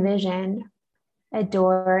can envision a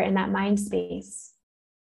door in that mind space.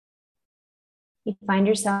 You find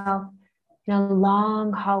yourself in a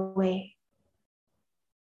long hallway.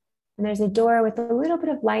 And there's a door with a little bit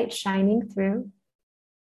of light shining through.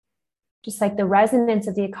 Just like the resonance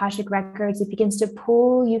of the Akashic records, it begins to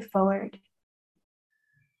pull you forward.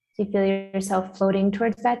 So you feel yourself floating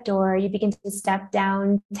towards that door. You begin to step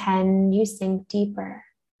down. 10, you sink deeper.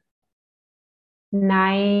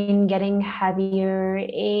 9, getting heavier.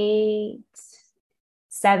 8,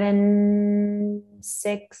 7,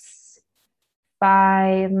 6,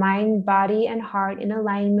 5, mind, body, and heart in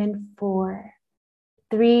alignment. 4,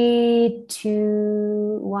 3,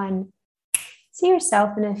 2, 1. See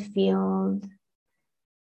yourself in a field.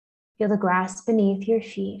 Feel the grass beneath your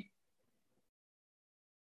feet.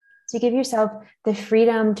 So give yourself the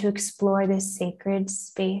freedom to explore this sacred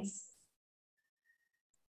space.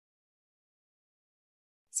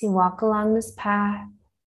 So you walk along this path.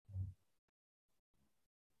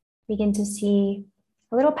 Begin to see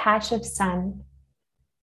a little patch of sun.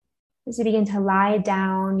 As you begin to lie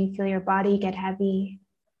down, you feel your body get heavy.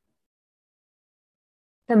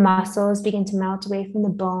 The muscles begin to melt away from the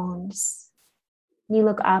bones. You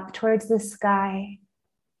look up towards the sky,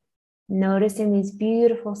 noticing these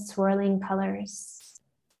beautiful swirling colors.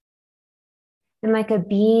 And like a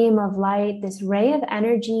beam of light, this ray of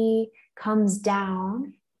energy comes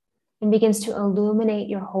down and begins to illuminate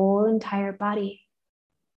your whole entire body.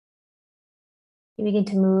 You begin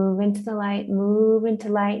to move into the light, move into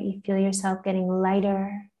light. You feel yourself getting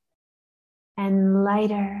lighter and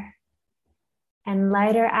lighter and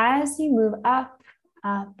lighter as you move up,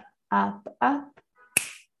 up, up, up,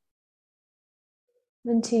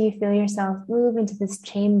 until you feel yourself move into this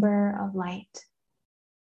chamber of light.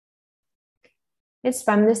 It's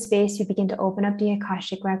from this space you begin to open up the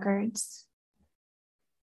Akashic records.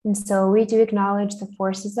 And so we do acknowledge the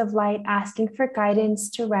forces of light, asking for guidance,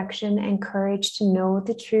 direction, and courage to know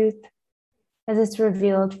the truth as it's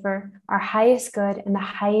revealed for our highest good and the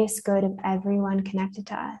highest good of everyone connected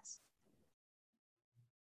to us.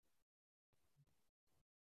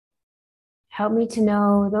 Help me to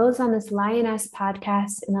know those on this Lioness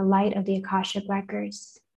podcast in the light of the Akashic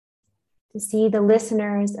records, to see the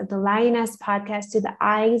listeners of the Lioness podcast through the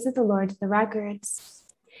eyes of the Lord of the records,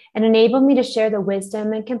 and enable me to share the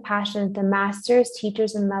wisdom and compassion that the masters,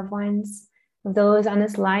 teachers, and loved ones of those on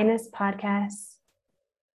this Lioness podcast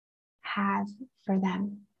have for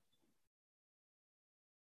them.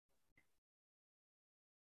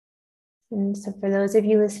 And so for those of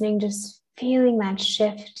you listening, just feeling that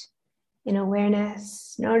shift in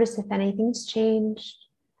awareness, notice if anything's changed.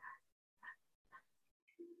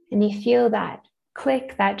 And you feel that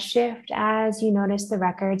click, that shift as you notice the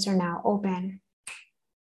records are now open.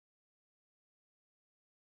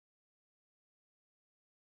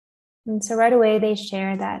 And so right away they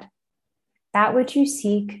share that which you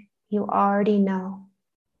seek, you already know.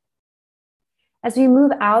 As we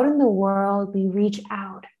move out in the world, we reach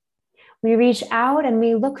out. We reach out and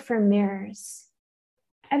we look for mirrors.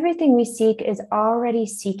 Everything we seek is already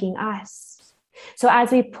seeking us. So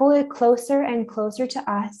as we pull it closer and closer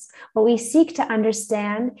to us, what we seek to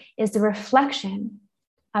understand is the reflection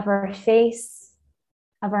of our face,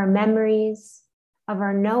 of our memories, of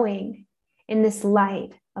our knowing in this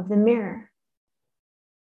light of the mirror.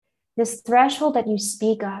 This threshold that you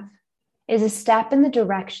speak of is a step in the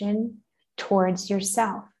direction towards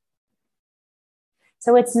yourself.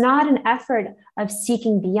 So it's not an effort of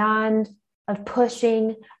seeking beyond, of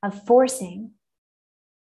pushing, of forcing,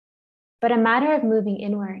 but a matter of moving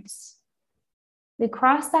inwards. We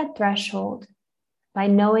cross that threshold by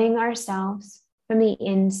knowing ourselves from the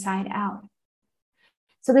inside out.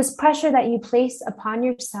 So this pressure that you place upon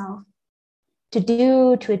yourself to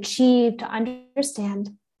do, to achieve, to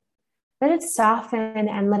understand, let it soften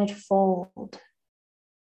and let it fold.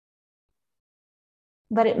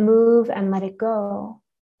 Let it move and let it go.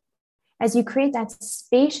 as you create that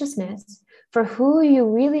spaciousness for who you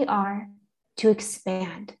really are to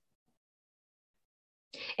expand.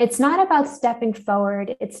 It's not about stepping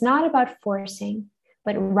forward. It's not about forcing,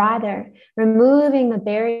 but rather removing the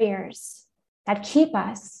barriers that keep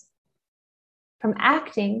us from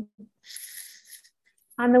acting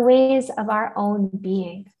on the ways of our own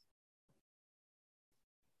being.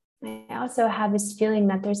 I also have this feeling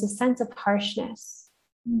that there's a sense of harshness,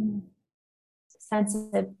 a sense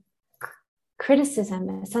of criticism,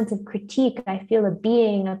 a sense of critique. I feel a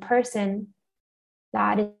being, a person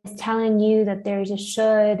that is telling you that there's a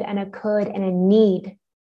should and a could and a need.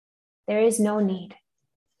 There is no need.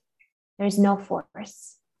 There's no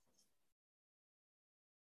force.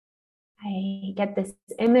 I get this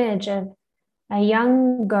image of a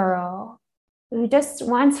young girl who just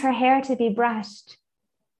wants her hair to be brushed.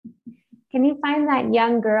 Can you find that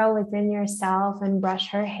young girl within yourself and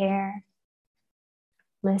brush her hair?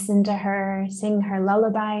 Listen to her, sing her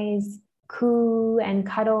lullabies, coo and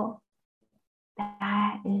cuddle.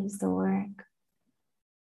 That is the work.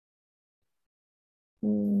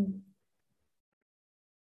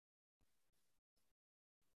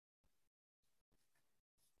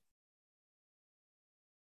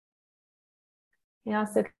 I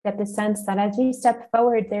also get the sense that as we step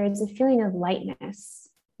forward, there is a feeling of lightness,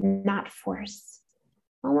 not force.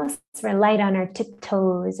 Almost we're light on our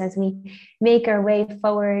tiptoes as we make our way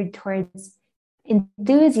forward towards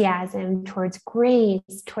enthusiasm, towards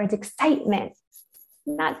grace, towards excitement,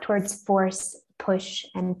 not towards force, push,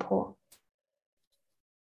 and pull.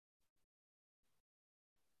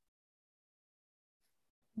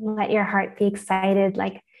 Let your heart be excited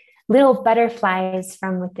like little butterflies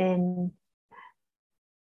from within.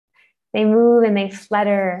 They move and they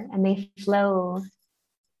flutter and they flow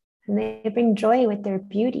and they bring joy with their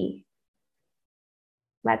beauty.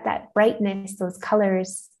 Let that brightness, those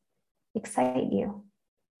colors excite you.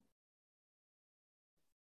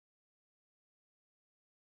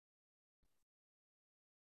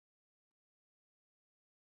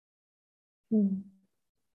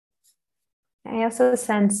 I also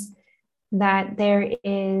sense that there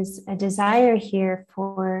is a desire here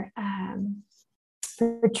for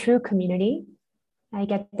true community. I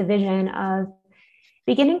get the vision of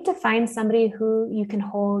beginning to find somebody who you can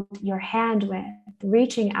hold your hand with,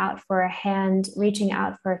 reaching out for a hand, reaching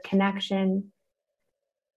out for a connection,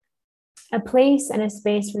 a place and a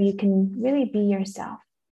space where you can really be yourself.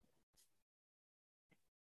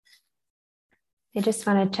 I just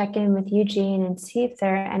want to check in with Eugene and see if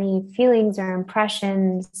there are any feelings or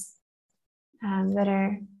impressions that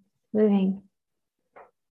are moving.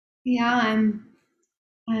 Yeah,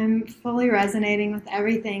 I'm fully resonating with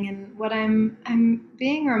everything, and what I'm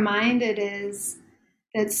being reminded is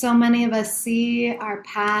that so many of us see our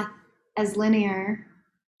path as linear,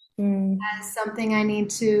 as something I need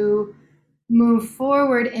to move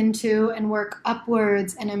forward into and work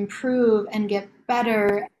upwards and improve and get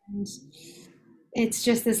better. And it's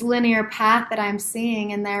just this linear path that I'm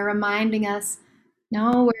seeing, and they're reminding us,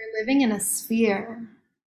 no, we're living in a sphere.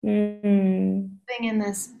 Living in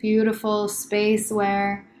this beautiful space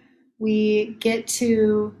where we get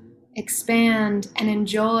to expand and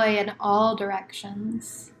enjoy in all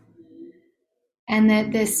directions. And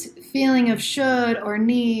that this feeling of should or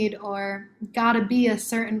need or gotta be a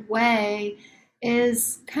certain way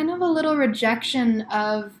is kind of a little rejection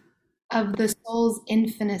of the soul's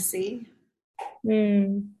infinity.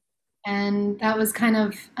 And that was kind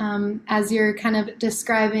of as you're kind of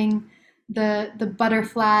describing the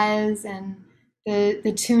butterflies and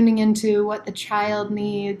the tuning into what the child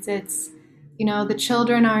needs. It's, the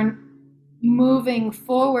children aren't moving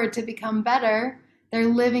forward to become better. They're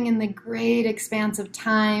living in the great expanse of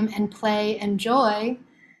time and play and joy,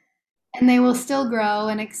 and they will still grow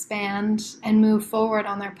and expand and move forward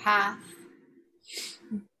on their path.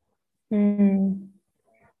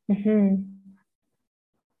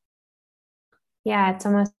 Yeah, it's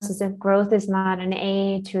almost as if growth is not an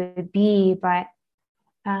A to a B, but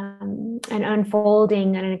an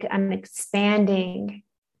unfolding and an expanding.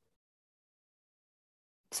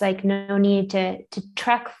 It's like no need to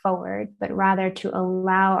trek forward, but rather to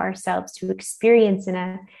allow ourselves to experience in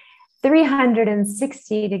a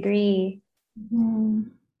 360-degree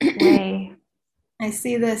way. I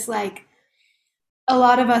see this like a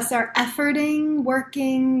lot of us are efforting,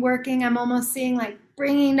 working. I'm almost seeing like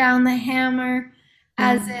bringing down the hammer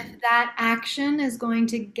as if that action is going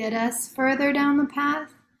to get us further down the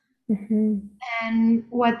path. And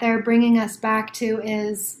what they're bringing us back to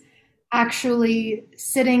is actually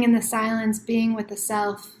sitting in the silence, being with the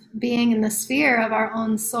self, being in the sphere of our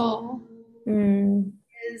own soul.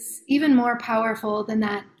 is even more powerful than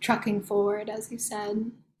that trucking forward, as you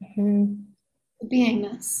said. Mm-hmm.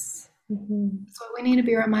 Beingness. Mm-hmm. That's what we need to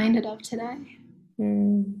be reminded of today.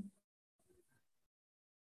 Mm.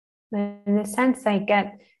 And the sense I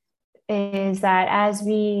get is that as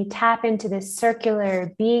we tap into this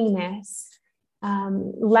circular beingness,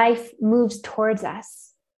 life moves towards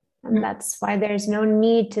us. And that's why there's no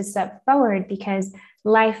need to step forward, because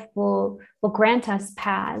life will grant us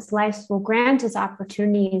paths. Life will grant us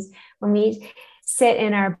opportunities when we sit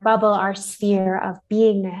in our bubble, our sphere of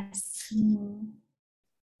beingness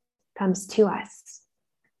comes to us.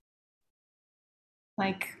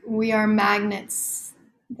 Like we are magnets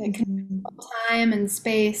that can time and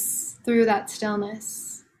space through that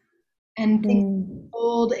stillness, and things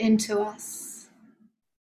fold into us.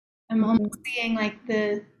 I'm almost seeing like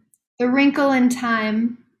the wrinkle in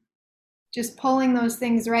time, just pulling those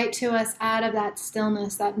things right to us out of that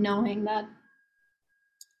stillness, that knowing, that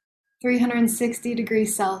 360-degree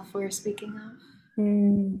self we're speaking of.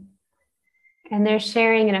 And they're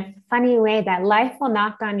sharing in a funny way that life will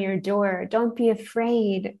knock on your door. Don't be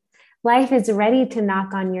afraid. Life is ready to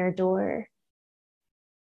knock on your door.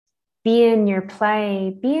 Be in your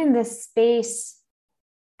play, be in this space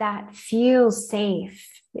that feels safe,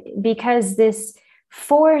 because this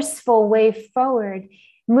forceful way forward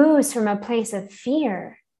moves from a place of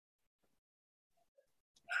fear.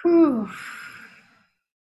 Whew.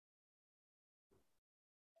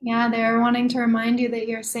 Yeah, they're wanting to remind you that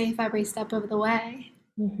you're safe every step of the way.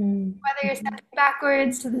 Whether you're stepping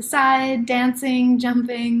backwards, to the side, dancing,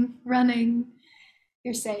 jumping, running,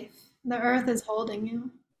 you're safe. The earth is holding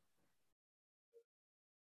you.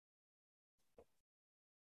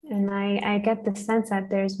 And I get the sense that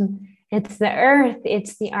it's the earth,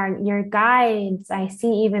 it's your guides. I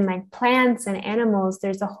see even like plants and animals.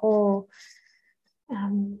 There's a whole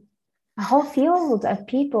field of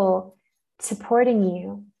people supporting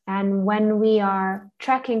you. And when we are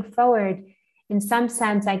trekking forward, in some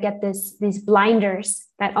sense, I get these blinders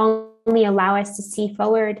that only allow us to see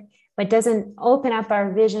forward, but doesn't open up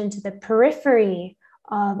our vision to the periphery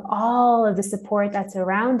of all of the support that's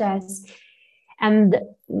around us. And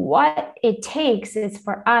what it takes is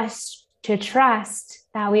for us to trust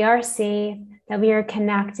that we are safe, that we are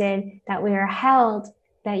connected, that we are held,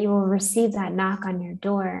 that you will receive that knock on your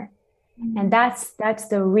door. And that's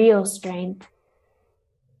the real strength.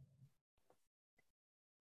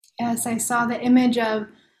 Yes, I saw the image of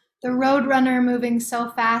the roadrunner moving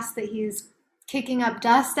so fast that he's kicking up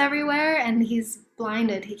dust everywhere and he's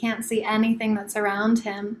blinded. He can't see anything that's around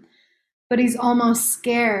him, but he's almost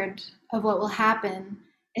scared of what will happen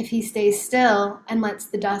if he stays still and lets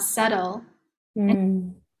the dust settle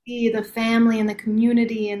and see the family and the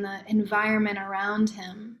community and the environment around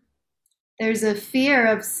him. There's a fear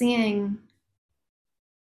of seeing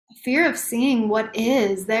what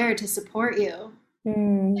is there to support you.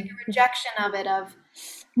 Like a rejection of it, of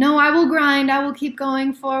no, I will grind, I will keep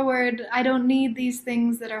going forward, I don't need these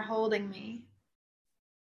things that are holding me.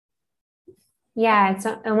 Yeah, it's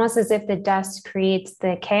almost as if the dust creates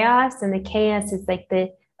the chaos, and the chaos is like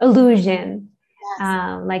the illusion,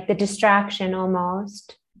 yes. Like the distraction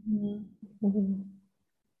almost.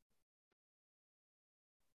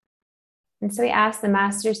 And so we ask the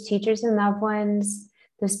masters, teachers, and loved ones,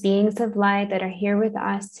 those beings of light that are here with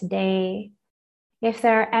us today, if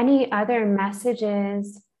there are any other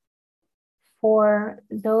messages for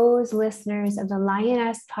those listeners of the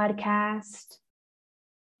Lioness podcast.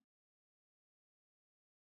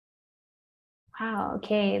 Wow,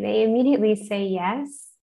 okay, they immediately say yes.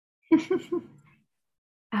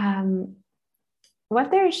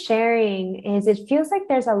 What they're sharing is it feels like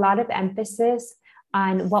there's a lot of emphasis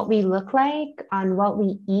on what we look like, on what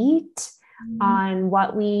we eat, on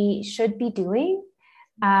what we should be doing.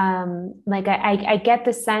 Like I get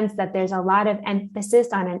the sense that there's a lot of emphasis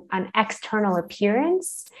on external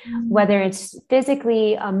appearance, whether it's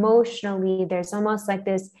physically, emotionally. There's almost like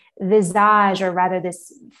this visage, or rather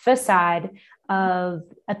this facade of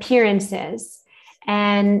appearances.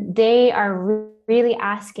 And they are really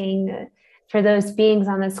asking for those beings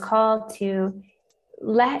on this call to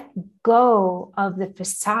let go of the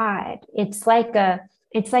facade. It's like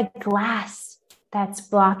glass that's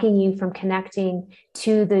blocking you from connecting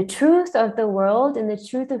to the truth of the world and the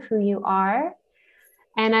truth of who you are.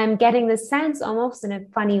 And I'm getting the sense, almost in a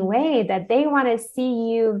funny way, that they want to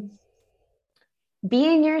see you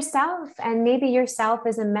being yourself, and maybe yourself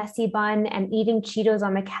is a messy bun and eating Cheetos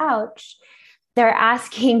on the couch. They're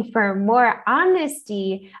asking for more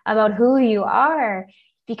honesty about who you are,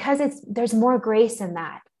 because there's more grace in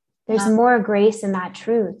that. There's more grace in that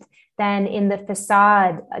truth, than in the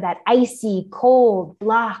facade, that icy, cold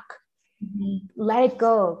block. Mm-hmm. Let it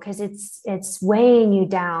go, because it's weighing you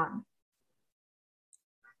down.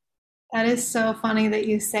 That is so funny that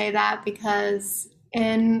you say that, because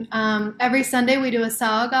in every Sunday we do a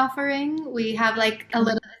sog offering. We have like a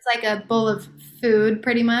little, it's like a bowl of food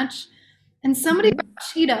pretty much. And somebody Mhm. brought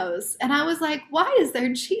Cheetos, and I was like, why is there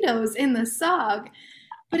Cheetos in the sog?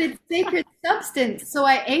 But it's sacred substance. So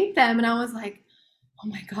I ate them, and I was like, oh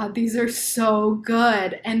my God, these are so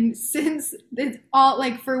good. And since it's all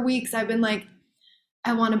like for weeks, I've been like,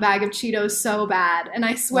 I want a bag of Cheetos so bad. And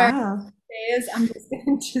I swear, Wow. days I'm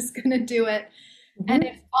just gonna do it. And Mhm.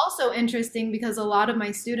 it's also interesting because a lot of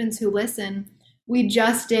my students who listen, we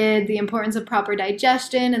just did the importance of proper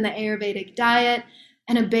digestion and the Ayurvedic diet.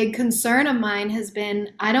 And a big concern of mine has been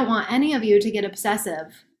I don't want any of you to get obsessive.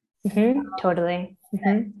 Totally.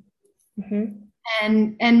 Mhm.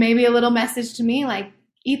 And maybe a little message to me like,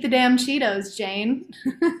 eat the damn Cheetos, Jane.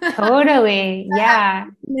 Totally. Yeah.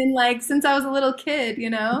 And like since I was a little kid, you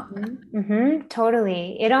know?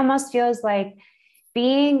 Totally. It almost feels like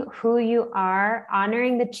being who you are,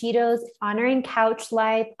 honoring the Cheetos, honoring couch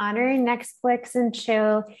life, honoring Netflix and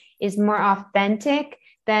chill is more authentic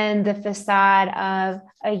than the facade of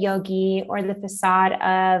a yogi or the facade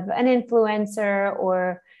of an influencer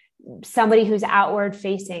or somebody who's outward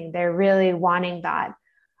facing. They're really wanting that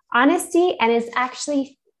honesty, and it's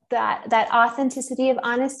actually that authenticity of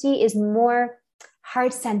honesty is more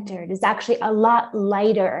heart centered, is actually a lot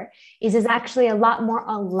lighter, is actually a lot more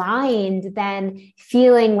aligned than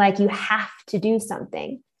feeling like you have to do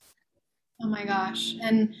something. Oh my gosh.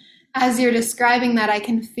 And as you're describing that, I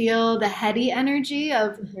can feel the heady energy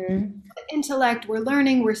of Mm-hmm. intellect. We're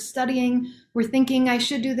learning, we're studying, we're thinking, I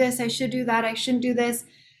should do this, I should do that, I shouldn't do this.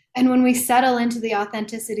 And when we settle into the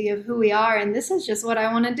authenticity of who we are, and this is just what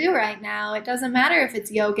I want to do right now, it doesn't matter if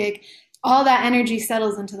it's yogic, all that energy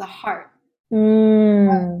settles into the heart.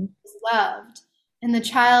 Mm. It's loved. And the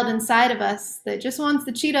child inside of us that just wants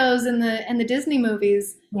the Cheetos and the Disney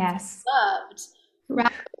movies Yes. loved,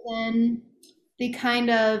 rather than the kind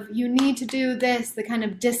of you need to do this, the kind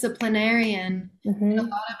of disciplinarian that a Mm-hmm.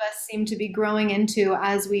 lot of us seem to be growing into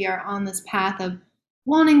as we are on this path of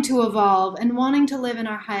wanting to evolve and wanting to live in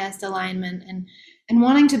our highest alignment and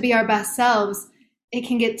wanting to be our best selves. It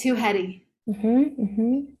can get too heady. Mm-hmm.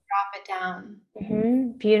 Mm-hmm. Drop it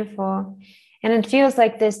down. Beautiful. And it feels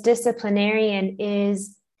like this disciplinarian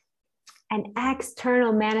is an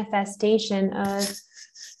external manifestation of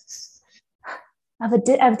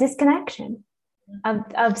disconnection,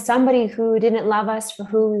 of somebody who didn't love us for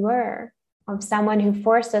who we were, of someone who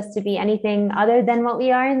forced us to be anything other than what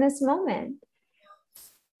we are in this moment.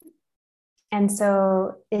 And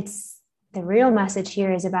so it's the real message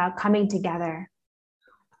here is about coming together,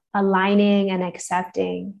 aligning and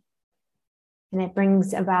accepting. And it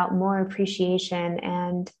brings about more appreciation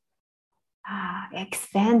and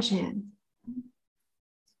expansion.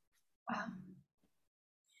 Wow.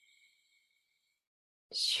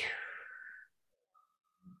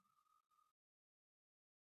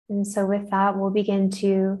 And so, with that, we'll begin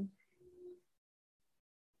to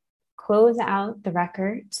close out the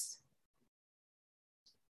records,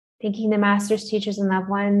 thanking the masters, teachers, and loved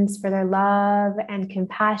ones for their love and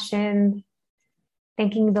compassion,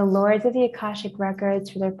 thanking the lords of the Akashic records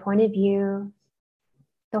for their point of view,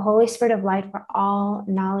 the Holy Spirit of light for all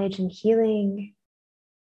knowledge and healing.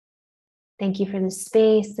 Thank you for this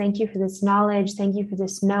space. Thank you for this knowledge. Thank you for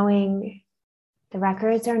this knowing. The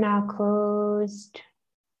records are now closed.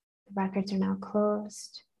 The records are now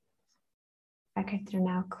closed. Records are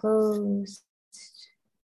now closed.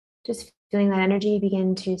 Just feeling that energy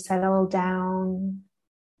begin to settle down.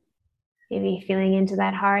 Maybe feeling into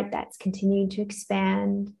that heart that's continuing to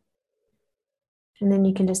expand. And then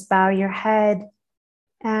you can just bow your head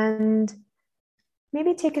and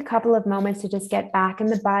maybe take a couple of moments to just get back in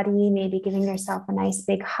the body, maybe giving yourself a nice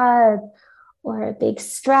big hug or a big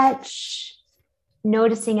stretch,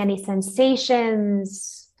 noticing any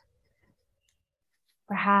sensations,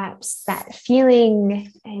 perhaps that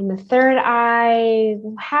feeling in the third eye,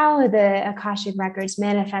 how the Akashic records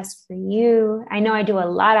manifest for you. I know I do a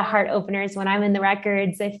lot of heart openers when I'm in the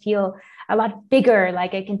records. I feel a lot bigger,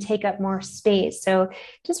 like I can take up more space. So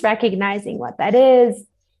just recognizing what that is.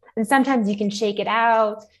 And sometimes you can shake it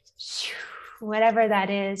out, whatever that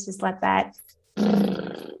is, just let that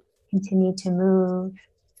continue to move.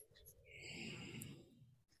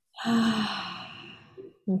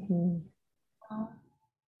 Mm-hmm.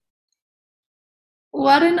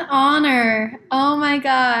 What an honor. Oh my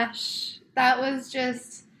gosh. That was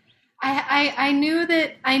just I knew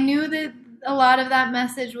that a lot of that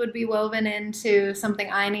message would be woven into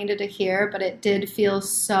something I needed to hear, but it did feel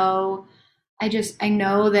so, I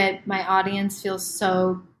know that my audience feels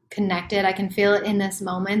so connected. I can feel it in this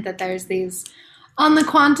moment that there's these on the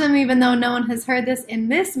quantum, even though no one has heard this in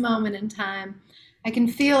this moment in time, I can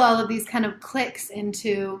feel all of these kind of clicks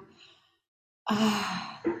into,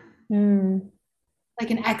 like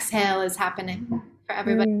an exhale is happening for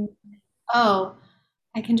everybody. Oh,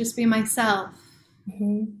 I can just be myself.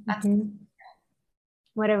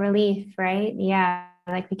 What a relief, right? Yeah.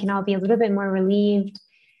 Like we can all be a little bit more relieved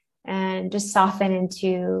and just soften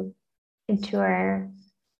into our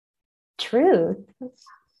truth.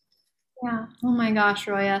 Yeah. Oh my gosh,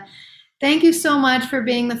 Roya. Thank you so much for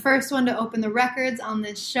being the first one to open the records on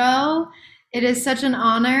this show. It is such an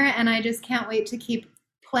honor, and I just can't wait to keep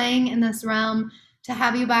playing in this realm, to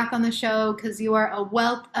have you back on the show, because you are a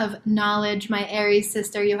wealth of knowledge, my Aries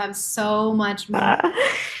sister. You have so much more.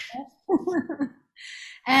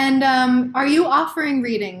 And are you offering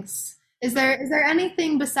readings? Is there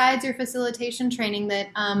anything besides your facilitation training that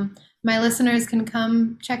my listeners can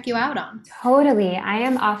come check you out on? Totally. I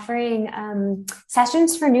am offering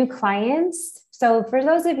sessions for new clients. So for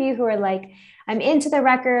those of you who are like, I'm into the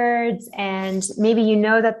records and maybe you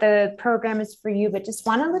know that the program is for you, but just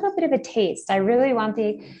want a little bit of a taste. I really want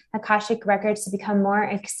the Akashic Records to become more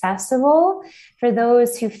accessible for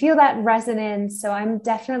those who feel that resonance. So I'm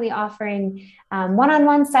definitely offering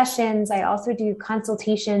one-on-one sessions. I also do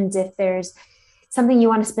consultations if there's something you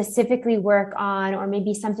want to specifically work on, or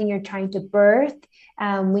maybe something you're trying to birth.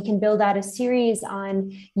 We can build out a series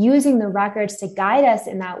on using the records to guide us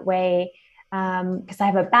in that way. Because I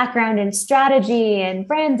have a background in strategy and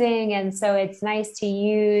branding. And so it's nice to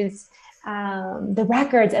use the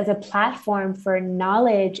records as a platform for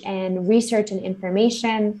knowledge and research and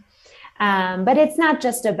information. But it's not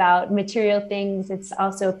just about material things. It's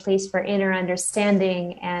also a place for inner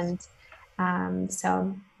understanding. And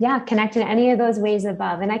so, yeah, connect in any of those ways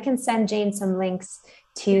above. And I can send Jane some links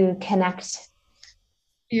to connect.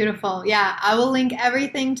 Beautiful. Yeah, I will link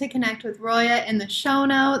everything to connect with Roya in the show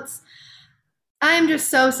notes. I'm just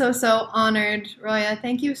so honored, Roya.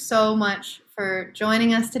 Thank you so much for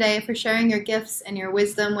joining us today, for sharing your gifts and your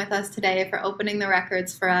wisdom with us today, for opening the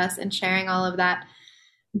records for us and sharing all of that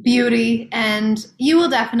beauty. And you will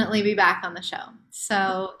definitely be back on the show.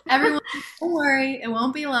 So everyone, don't worry, it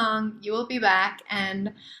won't be long. You will be back.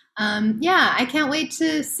 And yeah, I can't wait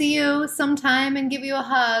to see you sometime and give you a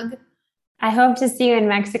hug. I hope to see you in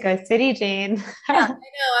Mexico City, Jane. Yeah,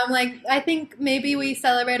 I know. I think maybe we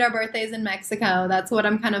celebrate our birthdays in Mexico. That's what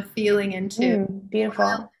I'm kind of feeling into. Beautiful.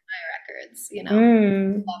 My records, I'd love to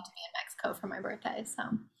be in Mexico for my birthday. So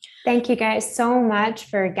thank you guys so much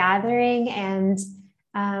for gathering. And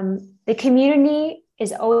the community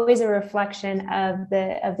is always a reflection of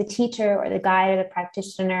the teacher or the guide or the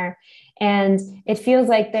practitioner. And it feels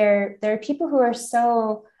like there are people who are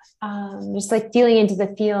so just like feeling into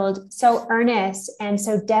the field, so earnest and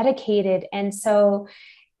so dedicated and so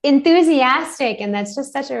enthusiastic. And that's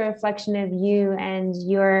just such a reflection of you and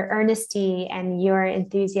your earnesty and your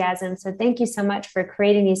enthusiasm. So thank you so much for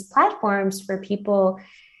creating these platforms for people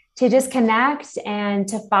to just connect and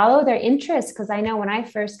to follow their interests. Because I know when I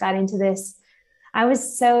first got into this, I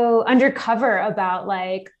was so undercover about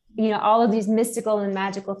all of these mystical and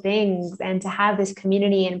magical things, and to have this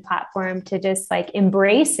community and platform to just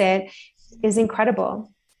embrace it is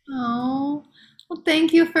incredible. Oh, well,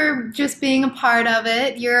 thank you for just being a part of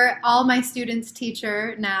it. You're all my students'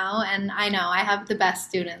 teacher now, and I know I have the best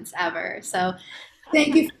students ever. So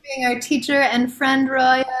thank you for being our teacher and friend,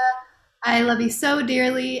 Roya. I love you so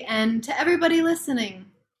dearly. And to everybody listening,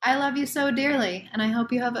 I love you so dearly, and I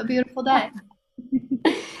hope you have a beautiful day.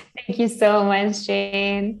 Thank you so much,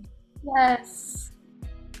 Jane. Yes.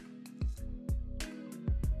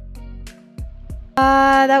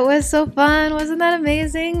 That was so fun. Wasn't that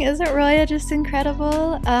amazing? Isn't Roya just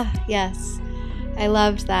incredible? Yes. I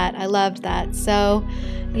loved that. So,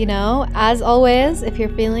 as always, if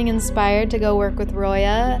you're feeling inspired to go work with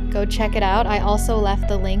Roya, go check it out. I also left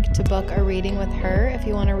the link to book a reading with her if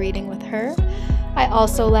you want a reading with her. I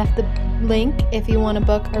also left the link if you want to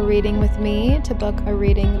book a reading with me to book a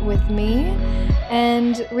reading with me,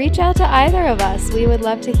 and reach out to either of us. We would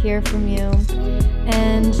love to hear from you.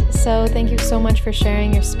 And so thank you so much for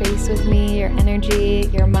sharing your space with me, your energy,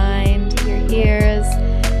 your mind, your ears,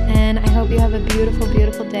 and I hope you have a beautiful,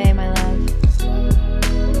 beautiful day, my love.